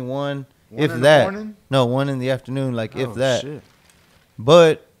dawn. know what I mean? 1 1 if in the that. morning? No, 1 in the afternoon. Like if Oh, that. shit.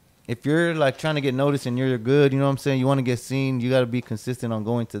 But if you're like trying to get noticed and you're good, you know what I'm saying? You want to get seen, you got to be consistent on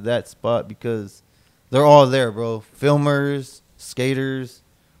going to that spot because they're all there, bro. Filmers, skaters,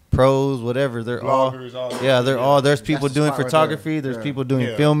 pros, whatever. They're Bloggers, all. all Yeah, they're all. There's That's people the doing spot right photography. there. There's Yeah. people doing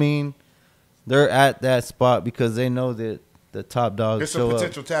Yeah. filming. They're at that spot because they know that the top dogs There's some show up.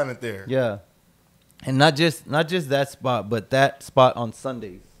 potential talent there. Yeah, and not just that spot, but that spot on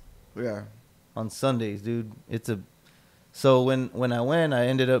Sundays. Yeah. On Sundays, dude. So when I went, I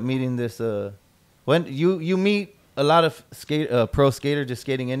ended up meeting this. When you meet a lot of pro skater just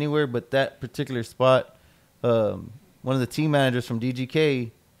skating anywhere, but that particular spot, one of the team managers from DGK,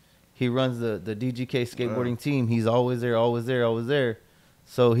 he runs the DGK skateboarding team. He's always there, always there, always there.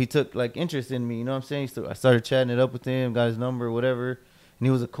 So he took like interest in me. You know what I'm saying? So I started chatting it up with him, got his number, whatever. And he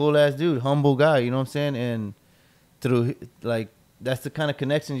was a cool ass dude, humble guy. You know what I'm saying? And through like that's the kind of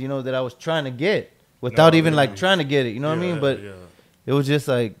connections that I was trying to get without even like trying to get it. You know what I mean? But yeah. it was just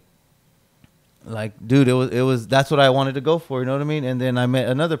like like, dude, it was that's what I wanted to go for. You know what I mean? And then I met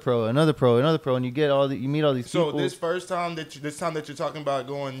another pro, and you meet all these people. So this time that you're talking about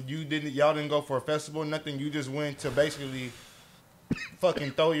going, y'all didn't go for a festival, nothing. You just went to basically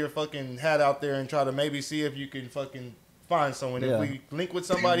fucking throw your fucking hat out there and try to maybe see if you can fucking find someone. Yeah. If we link with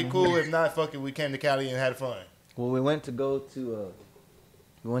somebody, cool. If not, fuck it, we came to Cali and had fun. Well, we went to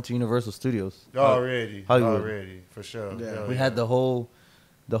Universal Studios. Already, for sure. Yeah. We had the whole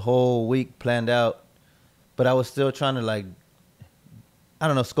week planned out, but I was still trying to, like, I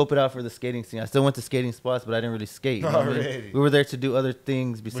don't know, scope it out for the skating scene. I still went to skating spots, but I didn't really skate. You know what I mean? Already. We were there to do other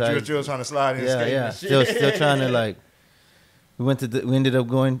things But besides. you were still trying to slide in. Yeah, skate and shit. still trying to, like. We ended up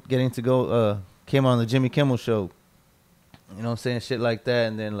came on the Jimmy Kimmel show. You know what I'm saying? Shit like that.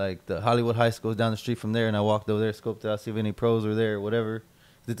 And then, like, the Hollywood High School is down the street from there. And I walked over there, scoped out, see if any pros were there or whatever.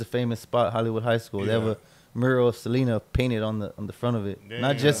 It's a famous spot, Hollywood High School. They have a mural of Selena painted on the front of it. Damn.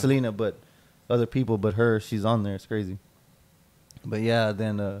 Not just Selena, but other people. But her, she's on there. It's crazy. But, yeah,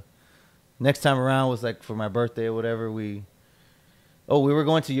 then next time around was, like, for my birthday or whatever. We were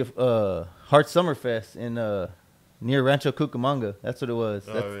going to Heart Summerfest in near Rancho Cucamonga. That's what it was.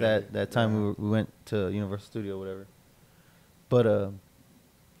 Oh, That's really? that time we went to Universal Studio or whatever. But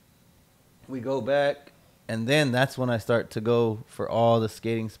we go back, and then that's when I start to go for all the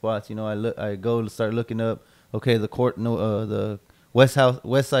skating spots. You know, I go to start looking up. Okay, the West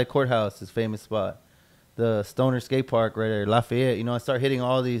Side Courthouse is a famous spot. The Stoner Skate Park right there, Lafayette. You know, I start hitting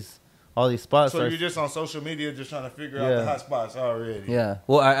all these spots. So you're just on social media just trying to figure out the hot spots already. Yeah.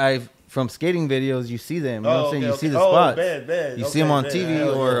 Well, I from skating videos, you see them. You know what I'm saying? You see the Oh, spots. bad. You see them on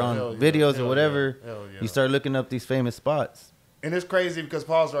TV or on videos Hell or whatever. yeah. Hell yeah. You start looking up these famous spots. And it's crazy because,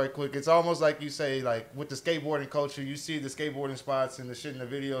 pause right quick, it's almost like you say, like, with the skateboarding culture, you see the skateboarding spots and the shit in the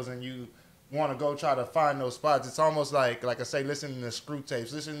videos and you want to go try to find those spots. It's almost like I say, listening to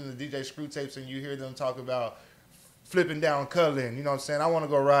Sk8s, listening to DJ Sk8s, and you hear them talk about flipping down Cullen. You know what I'm saying? I want to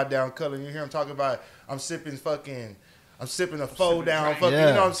go ride down Cullen. You hear them talking about, I'm sipping a fold down fucking, Yeah.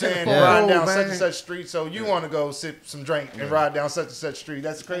 you know what I'm saying? Yeah. Riding down Man. such and such street. So you want to go sip some drink and ride down such and such street.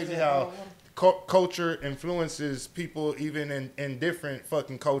 That's crazy how culture influences people even in different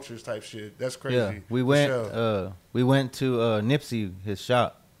fucking cultures type shit. That's crazy. Yeah, we went to Nipsey, his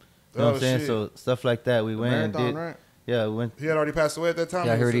shop. You know what I'm saying? Shit. So stuff like that. We went and Marathon, did. right? Yeah, we went. He had already passed away at that time?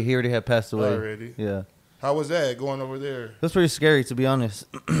 Yeah, he already had passed away. Already. Yeah, How was that going over there? it was pretty scary, to be honest.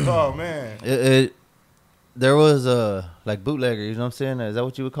 Oh, man. There was like bootleggers. You know what I'm saying? Is that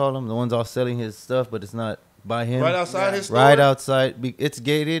what you would call them? The ones all selling his stuff, but it's not by him. Right outside his store? Right outside. It's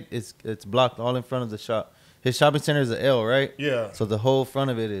gated. It's blocked all in front of the shop. His shopping center is an L, right? Yeah. So the whole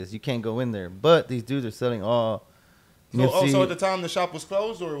front of it is. You can't go in there. But these dudes are selling all. So at the time the shop was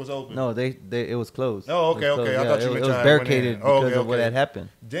closed or it was open? No, it was closed. Oh, okay, It was okay. closed. I thought you it meant was y'all went barricaded in. because of what had happened.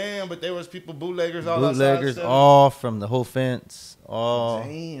 Damn, but there was people, bootleggers all Bootleggers outside. all from the whole fence. All.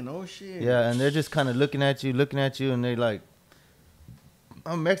 Dang, oh shit. Yeah, and they're just kind of looking at you, and they're like,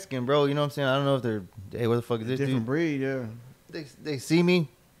 I'm Mexican, bro. You know what I'm saying? I don't know if they're, hey, where the fuck is this Different dude? breed, yeah. They see me,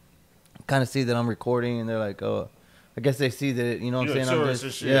 kind of see that I'm recording, and they're like, oh, I guess they see that, you know what I'm You're a saying? tourist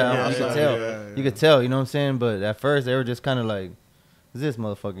and shit. Yeah, you could tell. yeah. You could tell, you know what I'm saying? But at first, they were just kind of like, who's this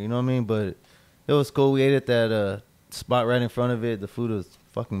motherfucker? You know what I mean? But it was cool. We ate at that spot right in front of it. The food was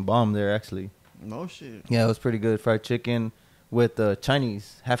fucking bomb there, actually. No shit. Yeah, it was pretty good. Fried chicken with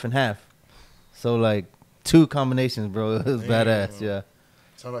Chinese, half and half. So, like, 2 combinations, bro. It was Damn. badass, yeah.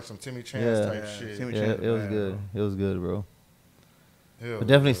 Sound like some Timmy Chance Yeah. type Yeah, shit. Timmy Yeah, Chance it was bad, good. It was good, bro. Hell But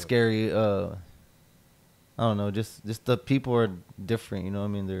definitely yeah. scary. I don't know, just the people are different, you know what I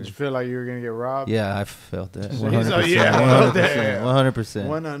mean? They're Did you feel like you were gonna get robbed? yeah, I felt that. So 100%. yeah, 100%.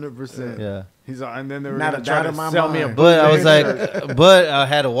 100%. Yeah. He's all, and then they were Not gonna a try doubt to in my sell me a mind. But I was bootleg shirt. like, but I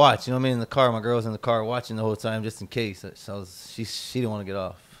had to watch, you know what I mean? In the car, my girl was in the car watching the whole time just in case. So she didn't want to get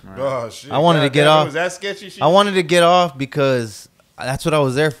off. Oh, shit. I wanted to God get damn, off. Was that sketchy shit? I wanted to get off because that's what I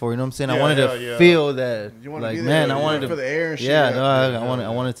was there for, you know what I'm saying? I Yeah, wanted hell to yeah. feel that, You want to like, be man, there I wanted for to, the air and shit. yeah, no, I yeah.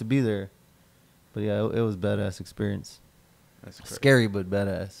 wanted to be there. But yeah, it was a badass experience. That's crazy. Scary, but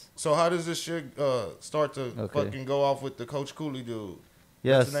badass. So how does this shit start to Okay. fucking go off with the Coach Cooley dude?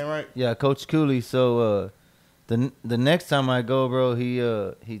 Yes. That's his name, right? Yeah, Coach Cooley. So the next time I go, bro,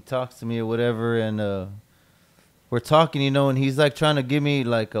 he talks to me or whatever, and we're talking, you know, and he's like trying to give me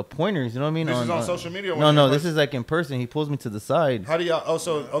like pointers, you know what I mean? This is on social media or No, when no, you're in this is like in person. He pulls me to the side. How do y'all? Oh,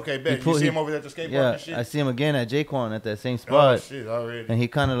 so okay, bet you see him over there at the skate park Yeah, and shit. I see him again at Jaquan at that same Oh spot, shit, already. and he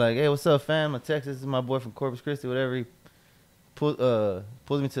kind of like, hey, what's up, fam? I'm Texas. This is my boy from Corpus Christi, whatever. He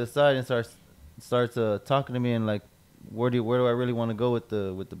pulls me to the side and starts talking to me and like, where do I really want to go with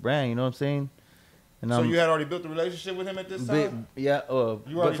the brand? You know what I'm saying? And So you had already built a relationship with him at this time? yeah. You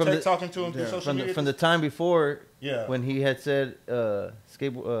were already talking to him through social media? From the time before, Yeah. when he had said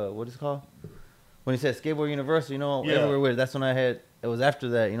skateboard, what is it called? When he said Skateboard University, everywhere with it. That's when it was after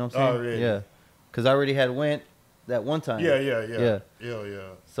that, you know what I'm saying? Oh, really? Yeah. Because I already had went that one time. Yeah.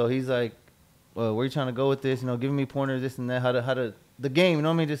 So he's like, well, where you trying to go with this? Giving me pointers, this and that, how to the game, you know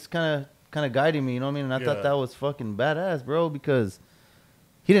what I mean? Just kind of guiding me, you know what I mean? And I thought that was fucking badass, bro, because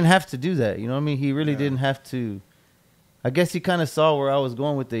he didn't have to do that, you know what I mean? He really didn't have to. I guess he kind of saw where I was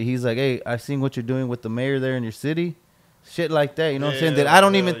going with it. He's like, hey, I've seen what you're doing with the mayor there in your city. Shit like that, you know what I'm saying? That I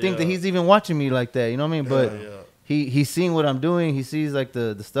don't even think that he's even watching me like that, you know what I mean? But he's seeing what I'm doing. He sees like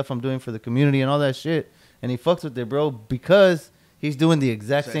the stuff I'm doing for the community and all that shit. And he fucks with it, bro, because he's doing the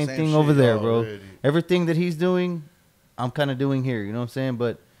exact same thing over there, bro. Already. Everything that he's doing, I'm kind of doing here, you know what I'm saying?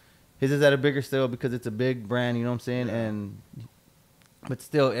 But his is at a bigger scale because it's a big brand, you know what I'm saying? But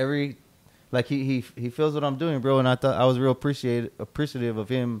still, he feels what I'm doing, bro. And I thought I was real appreciative of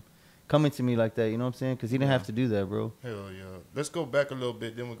him coming to me like that, you know what I'm saying? Because he didn't have to do that, bro. Hell yeah. Let's go back a little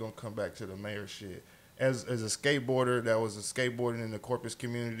bit, then we're going to come back to the mayor shit. As a skateboarder that was skateboarding in the Corpus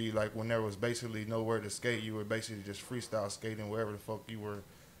community, like when there was basically nowhere to skate, you were basically just freestyle skating wherever the fuck you were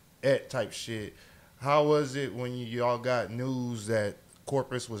at type shit. How was it when y'all got news that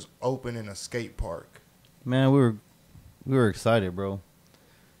Corpus was opening a skate park? Man, we were excited, bro,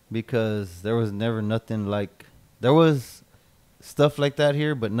 because there was never nothing like, there was stuff like that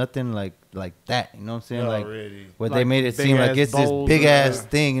here, but nothing like that, you know what I'm saying? Already. Where they made it seem like it's this big ass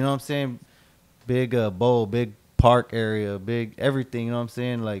thing, you know what I'm saying? Big bowl, big park area, big everything, you know what I'm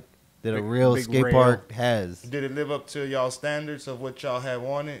saying? Like that a real skate park has. Did it live up to y'all standards of what y'all had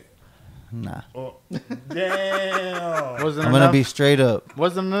wanted? Nah. Oh, damn. I'm gonna be straight up.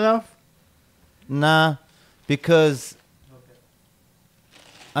 Wasn't enough? Nah, because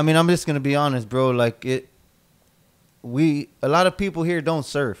I mean, I'm just gonna be honest, bro. Like a lot of people here don't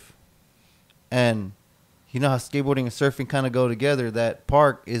surf, and you know how skateboarding and surfing kind of go together. That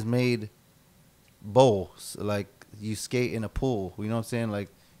park is made bowls, like you skate in a pool. You know what I'm saying? Like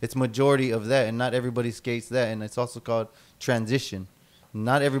it's majority of that, and not everybody skates that. And it's also called transition.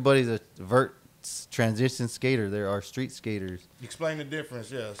 Not everybody's a vert transition skater. There are street skaters. Explain the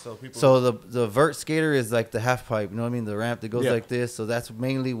difference, yeah. So people. So the vert skater is like the half pipe. You know what I mean? The ramp that goes like this. So that's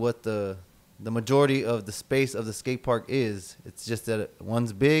mainly what the majority of the space of the skate park is. It's just that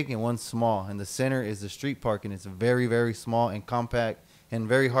one's big and one's small, and the center is the street park, and it's very, very small and compact and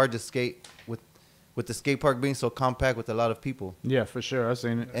very hard to skate with the skate park being so compact with a lot of people. Yeah, for sure. I've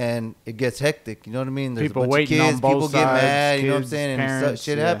seen it. And it gets hectic. You know what I mean? There's people a bunch waiting of kids, on both people sides, get mad, kids, you know what I'm saying? Parents, and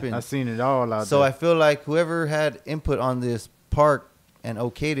shit happens. I've seen it all out there. So I feel like whoever had input on this park and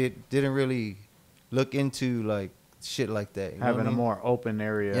okayed it didn't really look into like shit like that. You know having what I a mean? more open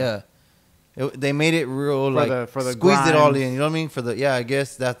area. Yeah. They made it real for the squeezed it all grinds. in, you know what I mean? I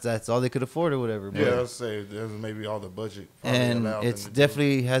guess that's all they could afford or whatever. Yeah, I'll say there's maybe all the budget. And it's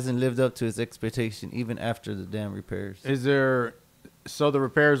definitely hasn't lived up to its expectation even after the damn repairs. So the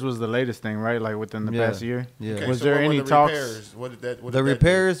repairs was the latest thing, right? Like within the past year? Yeah. Okay, Was so there what were any the talks? repairs? What did that The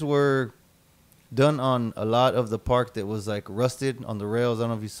repairs were done on a lot of the park that was like rusted on the rails. I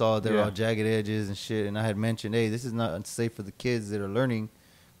don't know if you saw, they were all jagged edges and shit. And I had mentioned, hey, this is not safe for the kids that are learning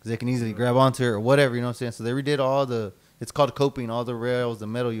because they can easily grab onto it or whatever, you know what I'm saying? So they redid it's called coping, all the rails, the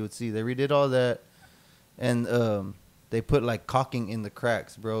metal you would see. They redid all that. And they put like caulking in the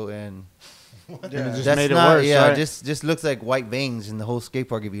cracks, bro. And And it just that's made it not, worse, yeah, right? just looks like white veins in the whole skate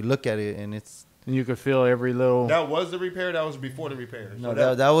park if you look at it. And it's, And you could feel every little... That was the repair? That was before the repair?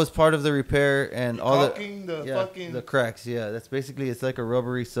 no, that was part of the repair and all caulking, the cracks. Yeah, that's basically, it's like a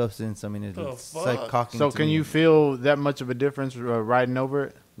rubbery substance. I mean, it's like caulking. So to can me. you feel that much of a difference riding over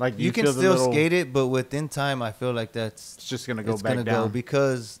it? Like You can feel the still little- skate it, but within time, I feel like It's just gonna go it's back gonna down. go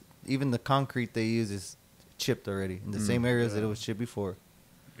because even the concrete they use is chipped already in the same areas that it was chipped before.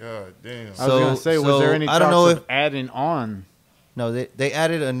 God damn. I was gonna say, was there any I don't talks know of adding on? No, they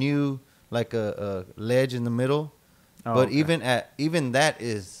added a new like a ledge in the middle, Oh, but okay. even that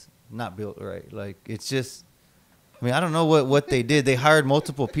is not built right. Like it's just, I mean, I don't know what they did. They hired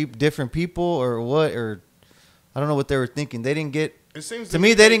multiple different people or what, or I don't know what they were thinking. They didn't get. It seems To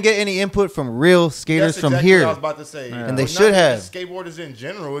me, they didn't get any input from real skaters That's from exactly here. what I was about to say. Yeah. And they Not should even have. skateboarders in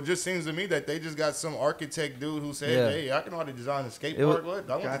general. It just seems to me that they just got some architect dude who said, Yeah. "Hey, I can already design a skate It wa- park. What?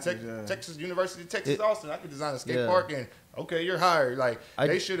 I went to Gotcha. Texas University, Texas Austin. I could design a skate Yeah. park, and okay, you're hired." Like I-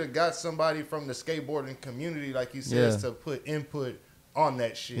 they should have got somebody from the skateboarding community, like you said, Yeah. to put input on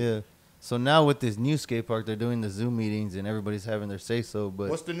that shit. Yeah. So now with this new skate park, they're doing the Zoom meetings and everybody's having their say so. But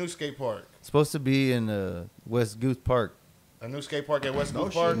What's the new skate park? it's supposed to be in West Goose Park. A new skate park at West No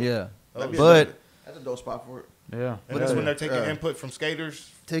Coast Park? shit. Yeah. Oh, But That's a dope spot for it. Yeah. And that's when they're taking Yeah. input from skaters.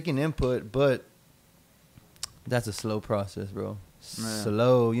 Taking input, but that's a slow process, bro. Man.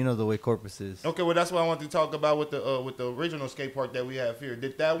 Slow, you know the way Corpus is. Okay, well that's what I want to talk about with the original skate park that we have here.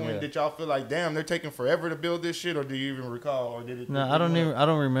 Did that one? Yeah. Did y'all feel like, damn, they're taking forever to build this shit, or do you even recall, or did it? No, I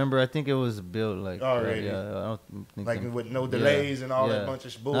don't remember. I think it was built like Already. yeah, I don't think like them- with no delays and all that yeah. bunch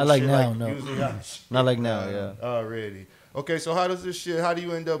of bullshit. Not like now, no. usually Not like now, yeah. Already. Okay, so how does this shit? How do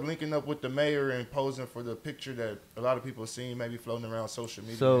you end up linking up with the mayor and posing for the picture that a lot of people seen, maybe floating around social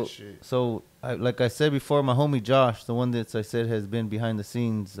media and shit? So like I said before, my homie Josh, the one that I said has been behind the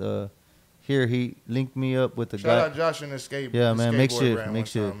scenes, here he linked me up with the Shout guy. out Josh and the skate. Yeah, the man, skateboard make sure- brand make one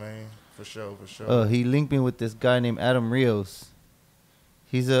sure. time, man. For sure. He linked me with this guy named Adam Rios.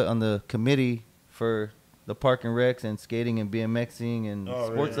 He's on the committee for the park and recs and skating and BMXing and Oh,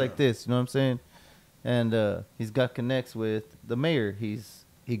 sports yeah. like this. You know what I'm saying? And he's got connects with the mayor.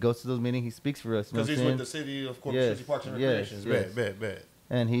 He goes to those meetings. He speaks for us. You know Because what he's I'm with saying? the city of Corpus Yes, Christi Parks and yes, Recreations. yes. Bet.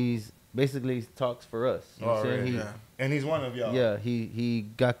 And he's basically talks for us. You know what I'm saying? Already. He, Yeah. And he's one of y'all. Yeah, he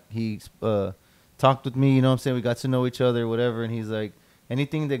talked with me, you know what I'm saying? We got to know each other, whatever, and he's like,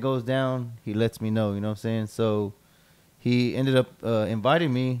 anything that goes down, he lets me know, you know what I'm saying? So he ended up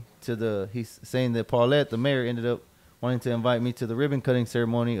inviting me to he's saying that Paulette, the mayor, ended up wanting to invite me to the ribbon cutting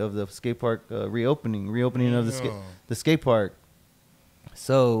ceremony of the skate park reopening of the skate park.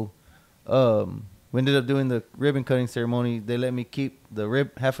 So we ended up doing the ribbon cutting ceremony. They let me keep the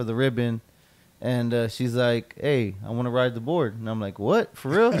half of the ribbon. And she's like, hey, I want to ride the board. And I'm like, what? For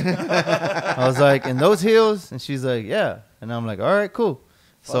real? I was like, in those heels? And she's like, yeah. And I'm like, all right, cool.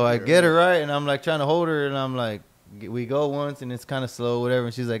 So I get her right, and I'm like trying to hold her, and I'm like, we go once, and it's kind of slow, whatever.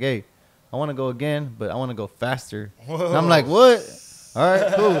 And she's like, hey, I want to go again, but I want to go faster. Whoa. And I'm like, what? All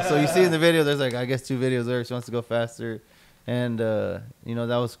right, cool. So you see in the video, there's like, I guess 2 videos there. She wants to go faster. And, you know,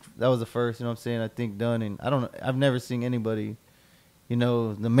 that was the first, you know what I'm saying, I think done. And I've never seen anybody, you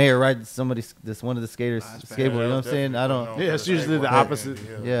know, the mayor ride one of the skaters skateboard, you know what I'm saying? I don't. Yeah, it's usually the opposite.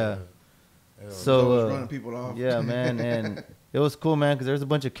 Yeah. Just So, running people off. yeah, man. And it was cool, man, because there's a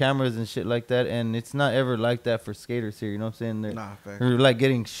bunch of cameras and shit like that. And it's not ever like that for skaters here, you know what I'm saying? Nah, facts. They're like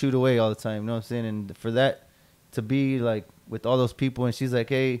getting shoot away all the time, you know what I'm saying? And for that to be like with all those people, and she's like,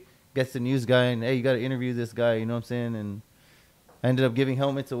 hey, gets the news guy, and hey, you got to interview this guy, you know what I'm saying? And I ended up giving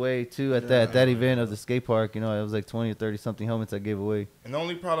helmets away too at that event of the skate park. You know, it was like 20 or 30 something helmets I gave away. And the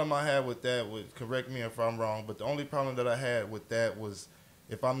only problem I had with that was, correct me if I'm wrong, but the only problem that I had with that was,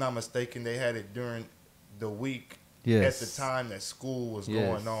 if I'm not mistaken, they had it during the week Yes. at the time that school was Yes,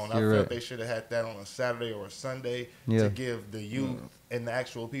 going on. I you're felt right. they should have had that on a Saturday or a Sunday Yeah. to give the youth and the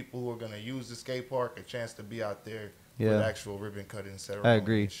actual people who are going to use the skate park a chance to be out there for Yeah. the actual ribbon cutting ceremony. I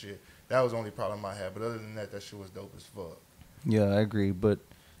agree. And shit. That was the only problem I had. But other than that, that shit was dope as fuck. Yeah, I agree. But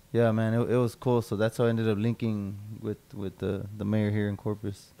yeah, man, it was cool. So that's how I ended up linking with the mayor here in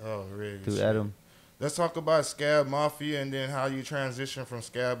Corpus Oh, really? through Shit. Adam. Let's talk about Scab Mafia and then how you transition from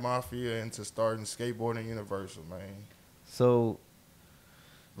Scab Mafia into starting Skateboarding Universal, man. So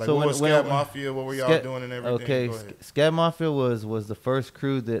Like, So what when- was when Scab I- Mafia? What were y'all Scat- doing and everything? okay, Go ahead. Scab Mafia was the first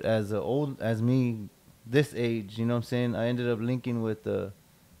crew that as me this age, you know what I'm saying? I ended up linking with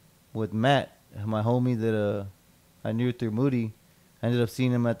Matt, my homie that I knew through Moody. I ended up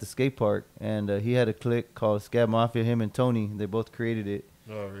seeing him at the skate park, and he had a clique called Scab Mafia. Him and Tony, they both created it.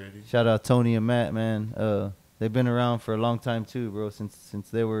 Already. Shout out Tony and Matt, man. They've been around for a long time too, bro. Since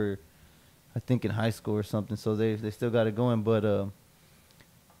they were, I think, in high school or something. So they still got it going. But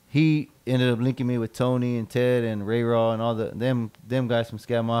he ended up linking me with Tony and Ted and Ray Raw and all them guys from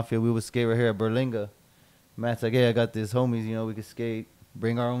Scab Mafia. We would skate right here at Berlinga. Matt's like, hey, I got this homies. You know, we could skate,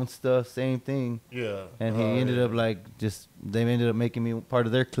 bring our own stuff, same thing. Yeah. And he ended up they ended up making me part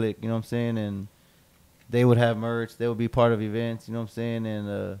of their clique, you know what I'm saying? And they would have merch, they would be part of events, you know what I'm saying?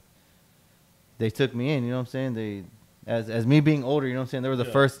 And they took me in, you know what I'm saying? They as me being older, you know what I'm saying? They were the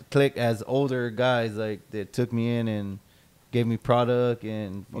first clique as older guys that took me in and gave me product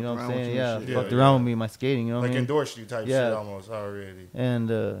and you know what I'm Fucked around with saying? you Yeah, and shit. fucked Yeah, around yeah. with me, my skating, you know what Like I mean? endorsed you type Yeah. shit almost already. And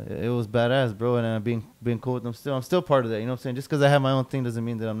it was badass, bro. And I've been cool with them still. I'm still part of that, you know what I'm saying? Just because I have my own thing doesn't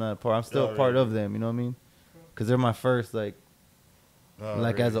mean that I'm not a part. I'm still a part of them, you know what I mean? Because they're my first, like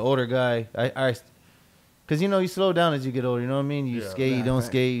as an older guy. Because, you know, you slow down as you get older, you know what I mean? You Yeah. skate, you Yeah, don't facts.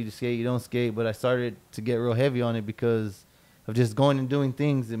 skate, you skate, you don't skate. But I started to get real heavy on it because of just going and doing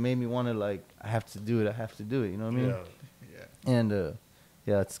things that made me want to, like, I have to do it, you know what I mean? Yeah.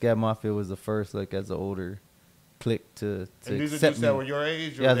 And, Scab Mafia was the first, like, as an older clique to And these are accept dudes me. that were your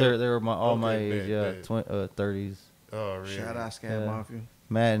age? Or Yeah, they were all my Okay, age, yeah, bet. 30s. Oh, really? Shout out Scab Yeah. Mafia.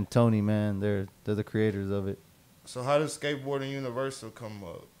 Matt and Tony, man, they're the creators of it. So how does Skateboarding Universal come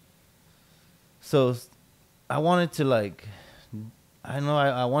up? So I wanted to like,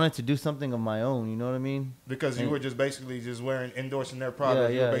 I wanted to do something of my own. You know what I mean? Because you And- were just basically just endorsing their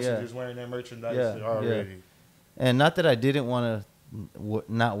product. Yeah, You were yeah, basically yeah. just wearing their merchandise Yeah, already. And not that I didn't want to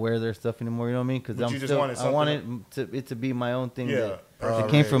not wear their stuff anymore. You know what I mean? Because But I'm you just still, wanted I something wanted it to be my own thing. Yeah. That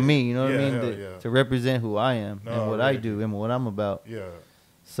came from me. You know what I Yeah, mean? hell That- yeah. To represent who I am and what I Already. do and what I'm about. Yeah.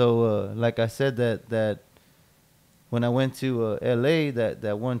 So, like I said, that when I went to L.A.,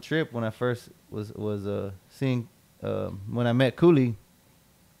 that one trip when I first was seeing when I met Cooley,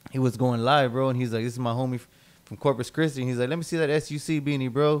 he was going live, bro, and he's like, "This is my homie from Corpus Christi." And he's like, "Let me see that SUC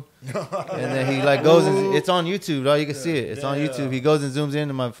beanie, bro." And then he like goes and it's on YouTube, dog. You can see it. It's on Yeah. YouTube. He goes and zooms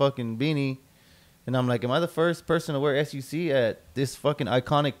into my fucking beanie, and I'm like, "Am I the first person to wear SUC at this fucking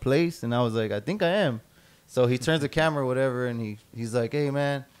iconic place?" And I was like, "I think I am." So he turns the camera or whatever, and he's like, "Hey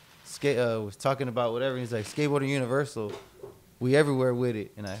man, was talking about whatever." He's like, "Skateboarding Universal, we everywhere with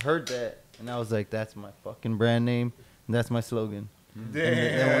it." And I heard that, and I was like, "That's my fucking brand name, and that's my slogan." Damn.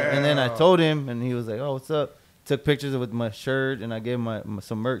 And then I told him, and he was like, "Oh, what's up?" Took pictures with my shirt, and I gave him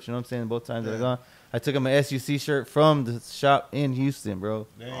some merch. You know what I'm saying? Both times that I gone, I took him an SUC shirt from the shop in Houston, bro.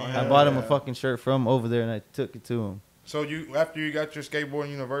 Damn. I bought him a fucking shirt from over there, and I took it to him. So you, after you got your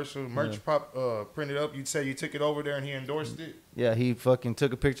Skateboarding Universal merch printed up, you say you took it over there and he endorsed it? Yeah, he fucking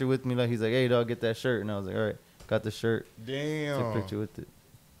took a picture with me. Like he's like, "Hey, dog, get that shirt," and I was like, "All right, got the shirt." Damn. Took a picture with it.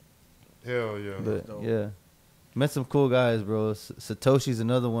 Hell yeah. But dope. yeah, met some cool guys, bro. Satoshi's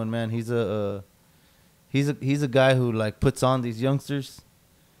another one, man. He's a guy who like puts on these youngsters.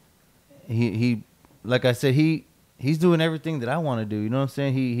 He like I said, he's doing everything that I want to do. You know what I'm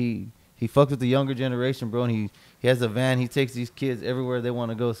saying? He fucks with the younger generation, bro. And he has a van. He takes these kids everywhere they want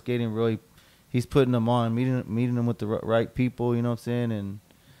to go skating, bro. He's putting them on, meeting them with the right people. You know what I'm saying? And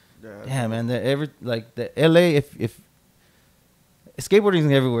yeah, man, the LA, if skateboarding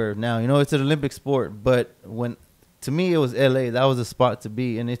is everywhere now. You know, it's an Olympic sport, but to me, it was LA. That was a spot to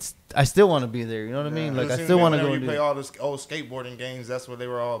be, and I still want to be there. You know what I mean? Like, I still want to go. You and play do all the old skateboarding games. That's what they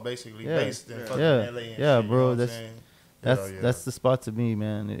were all basically based in. Fucking Yeah. LA and Yeah, shit, bro, You know what I'm that's- saying? That's Hell yeah. that's the spot to be,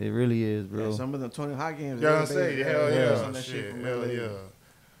 man. It really is, bro. Yeah, some of the Tony Hawk games. Yeah, I'm they- saying, they- hell they yeah, based on that shit, from hell LA. yeah.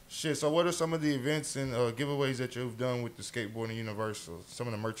 Shit, so what are some of the events and giveaways that you've done with the Skateboarding Universal? Some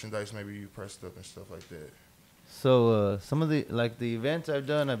of the merchandise maybe you pressed up and stuff like that. So some of the events I've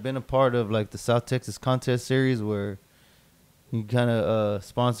done, I've been a part of like the South Texas Contest Series where you kind of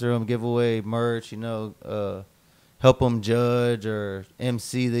sponsor them, give away merch, you know, help them judge or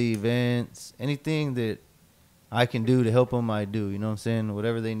MC the events, anything that I can do to help them, I do. You know what I'm saying?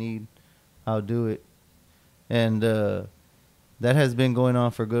 Whatever they need, I'll do it. And that has been going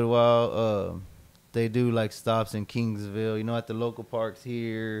on for a good while. They do like stops in Kingsville, you know, at the local parks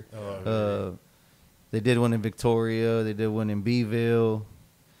here. Oh, They did one in Victoria. They did one in Beeville.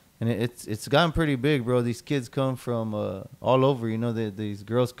 And it's gotten pretty big, bro. These kids come from all over. You know, these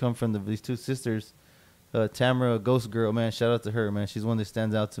girls come from these two sisters. Tamara, Ghost Girl, man, shout out to her, man. She's one that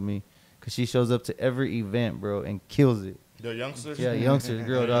stands out to me because she shows up to every event, bro, and kills it. The youngsters? Yeah, youngsters,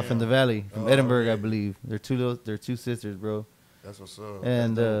 girl, off in the valley from Oh, Edinburgh, I really? believe. They're two sisters, bro. That's what's up.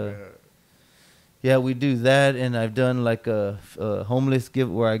 And That's dope, yeah, we do that, and I've done like a homeless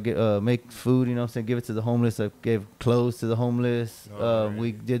give where I make food. You know what I'm saying? Give it to the homeless. I gave clothes to the homeless. Alright.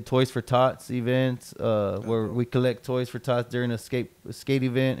 We did Toys for Tots events where we collect toys for tots during a skate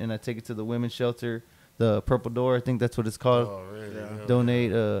event, and I take it to the women's shelter, the Purple Door. I think that's what it's called. Oh, really? Yeah. Hell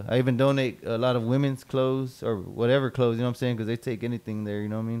Donate. I even donate a lot of women's clothes or whatever clothes. You know what I'm saying? Because they take anything there. You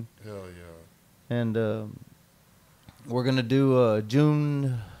know what I mean? Hell yeah. And we're gonna do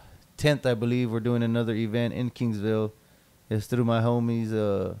June 10th, I believe. We're doing another event in Kingsville. It's through my homies,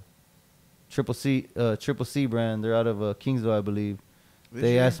 Triple C brand. They're out of Kingsville, I believe.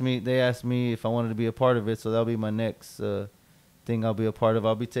 They asked me if I wanted to be a part of it, so that'll be my next thing I'll be a part of.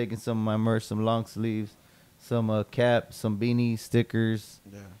 I'll be taking some of my merch, some long sleeves, some caps, some beanies, stickers,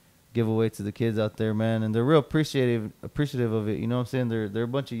 give away to the kids out there, man. And they're real appreciative of it. You know what I'm saying? They're a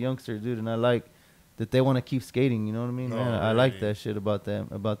bunch of youngsters, dude, and I like that they want to keep skating. You know what I mean, Oh, man? I like really? that shit about them,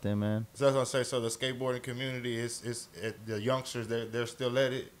 man. So that's what I say. So the skateboarding community is the youngsters. They're still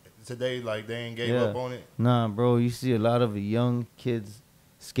at it today. Like they ain't gave up on it. Nah, bro, you see a lot of young kids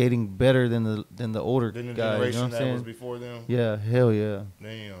skating better than the older Then the guys. generation You know what I'm that saying? was before them. Yeah, hell yeah.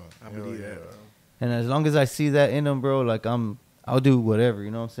 Damn. I Hell believe yeah. that. Bro. And as long as I see that in them, bro, like I'll do whatever.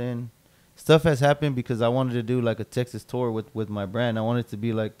 You know what I'm saying? Stuff has happened because I wanted to do like a Texas tour with my brand. I wanted to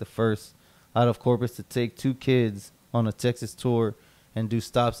be like the first out of Corpus to take 2 kids on a Texas tour and do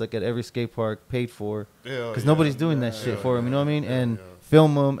stops like at every skate park paid for. Because nobody's doing that shit for them. You know what I mean? And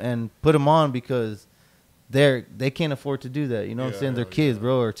film them and put them on because they can't afford to do that. You know what I'm saying? They're kids,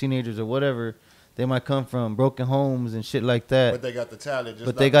 bro, or teenagers or whatever. they might come from broken homes and shit like that. But they got the talent. Just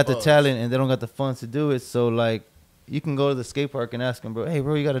But not they got the funds. talent and they don't got the funds to do it. So like, you can go to the skate park and ask them, bro. Hey,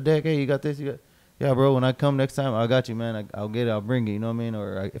 bro, you got a deck? Hey, you got this? You got? Yeah, bro. When I come next time, I got you, man. I'll get it. I'll bring it. You know what I mean?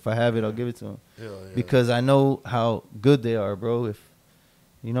 Or if I have it, I'll give it to them. Hell yeah. Because I know how good they are, bro. If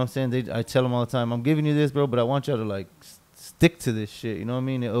you know what I'm saying, I tell them all the time, I'm giving you this, bro, but I want y'all to like stick to this shit. You know what I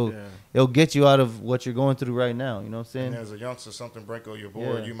mean? It'll get you out of what you're going through right now. You know what I'm saying? And as a youngster, something break on your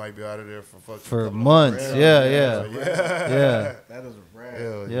board, Yeah. you might be out of there for fucking For couple of months. months. Yeah. Yeah. That is rad.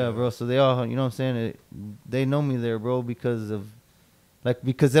 Hell Yeah, bro. So they all, you know what I'm saying? They know me there, bro, because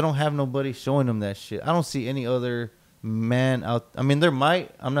they don't have nobody showing them that shit. I don't see any other man out. I mean, there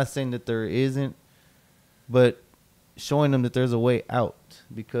might. I'm not saying that there isn't, but showing them that there's a way out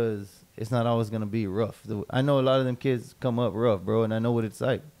because it's not always gonna be rough. I know a lot of them kids come up rough, bro, and I know what it's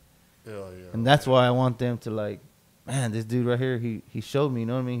like. Hell yeah. And that's why I want them to like, man, this dude right here, he showed me. You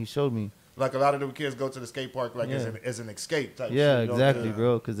know what I mean? He showed me. Like a lot of them kids go to the skate park like Yeah. as an escape type Yeah, shit. You know? exactly, Yeah.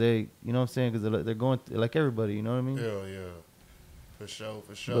 bro. Because they, you know what I'm saying? Because they're going like everybody. You know what I mean? Hell yeah. For sure.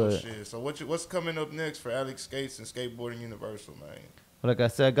 But- Shit. So what's coming up next for Alex Sk8s and Skateboarding Universal, man? But like I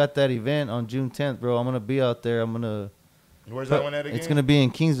said, I got that event on June 10th, bro. I'm gonna be out there. Where's that one at again? It's gonna be in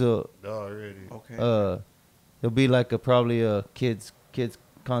Kingsville. Already. Okay. It'll be like probably a kids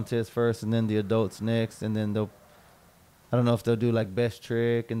contest first, and then the adults next, and then I don't know if they'll do like best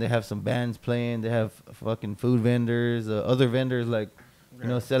trick, and they have some bands playing. They have fucking food vendors, other vendors like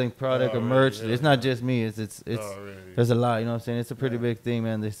selling product or Already, merch. yeah. It's not just me. It's Already. there's a lot. You know what I'm saying? It's a pretty big thing,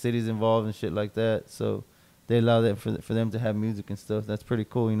 man. The city's involved and shit like that, so they allow that for them to have music and stuff. That's pretty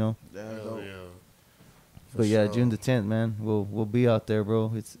cool, you know. That's Hell dope. yeah. But yeah, sure. June the 10th, man. We'll be out there,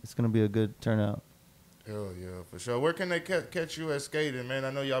 bro. It's gonna be a good turnout. Hell yeah, for sure. Where can they catch you at skating, man? I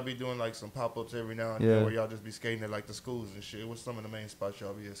know y'all be doing like some pop-ups every now and Yeah. then where y'all just be skating at like the schools and shit. What's some of the main spots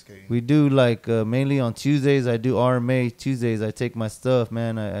y'all be at skating? We do like mainly on Tuesdays. I do RMA Tuesdays. I take my stuff,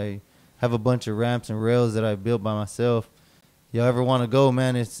 man. I have a bunch of ramps and rails that I built by myself. Y'all ever want to go,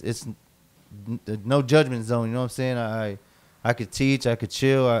 man? It's no judgment zone. You know what I'm saying? I could teach, I could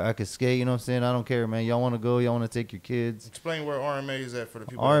chill, I could skate. You know what I'm saying? I don't care, man. Y'all want to go? Y'all want to take your kids? Explain where RMA is at for the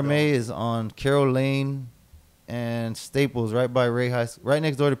people. RMA is on Carroll Lane and Staples, right by Ray High, right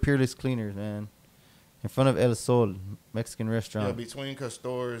next door to Peerless Cleaners, man. In front of El Sol, Mexican Yeah, restaurant. between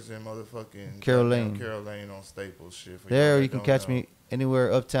Castores and motherfucking Carroll Lane. Carroll Lane on Staples, shit. For There, y'all that you can don't catch know. me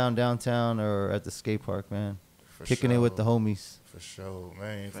anywhere uptown, downtown, or at the skate park, man. For Kicking it with the sure. homies. For sure,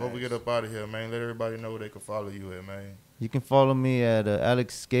 man. Before we Facts. get up out of here, man, let everybody know where they can follow you at, man. You can follow me at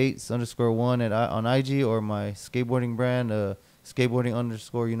Alex Sk8s _1 on IG, or my skateboarding brand, skateboarding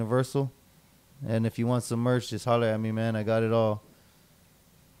 _universal. And if you want some merch, just holler at me, man. I got it all.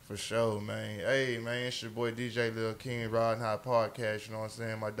 For sure, man. Hey, man, it's your boy DJ Lil King, Riding High Podcast. You know what I'm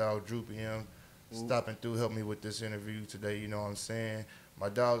saying? My dog Droopy him stopping through, helped me with this interview today. You know what I'm saying? My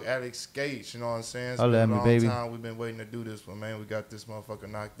dog Alex Sk8s. You know what I'm saying? It's Holla been at a me, long baby. time. We've been waiting to do this one, man. We got this motherfucker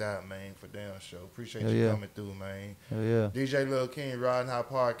knocked out, man, for damn show. Appreciate Hell you yeah. coming through, man. Hell yeah. DJ Lil King, Riding High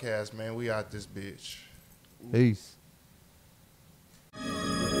Podcast, man. We out this bitch. Peace.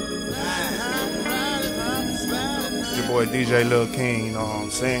 It's your boy DJ Lil King, you know what I'm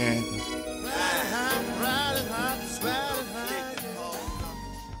saying?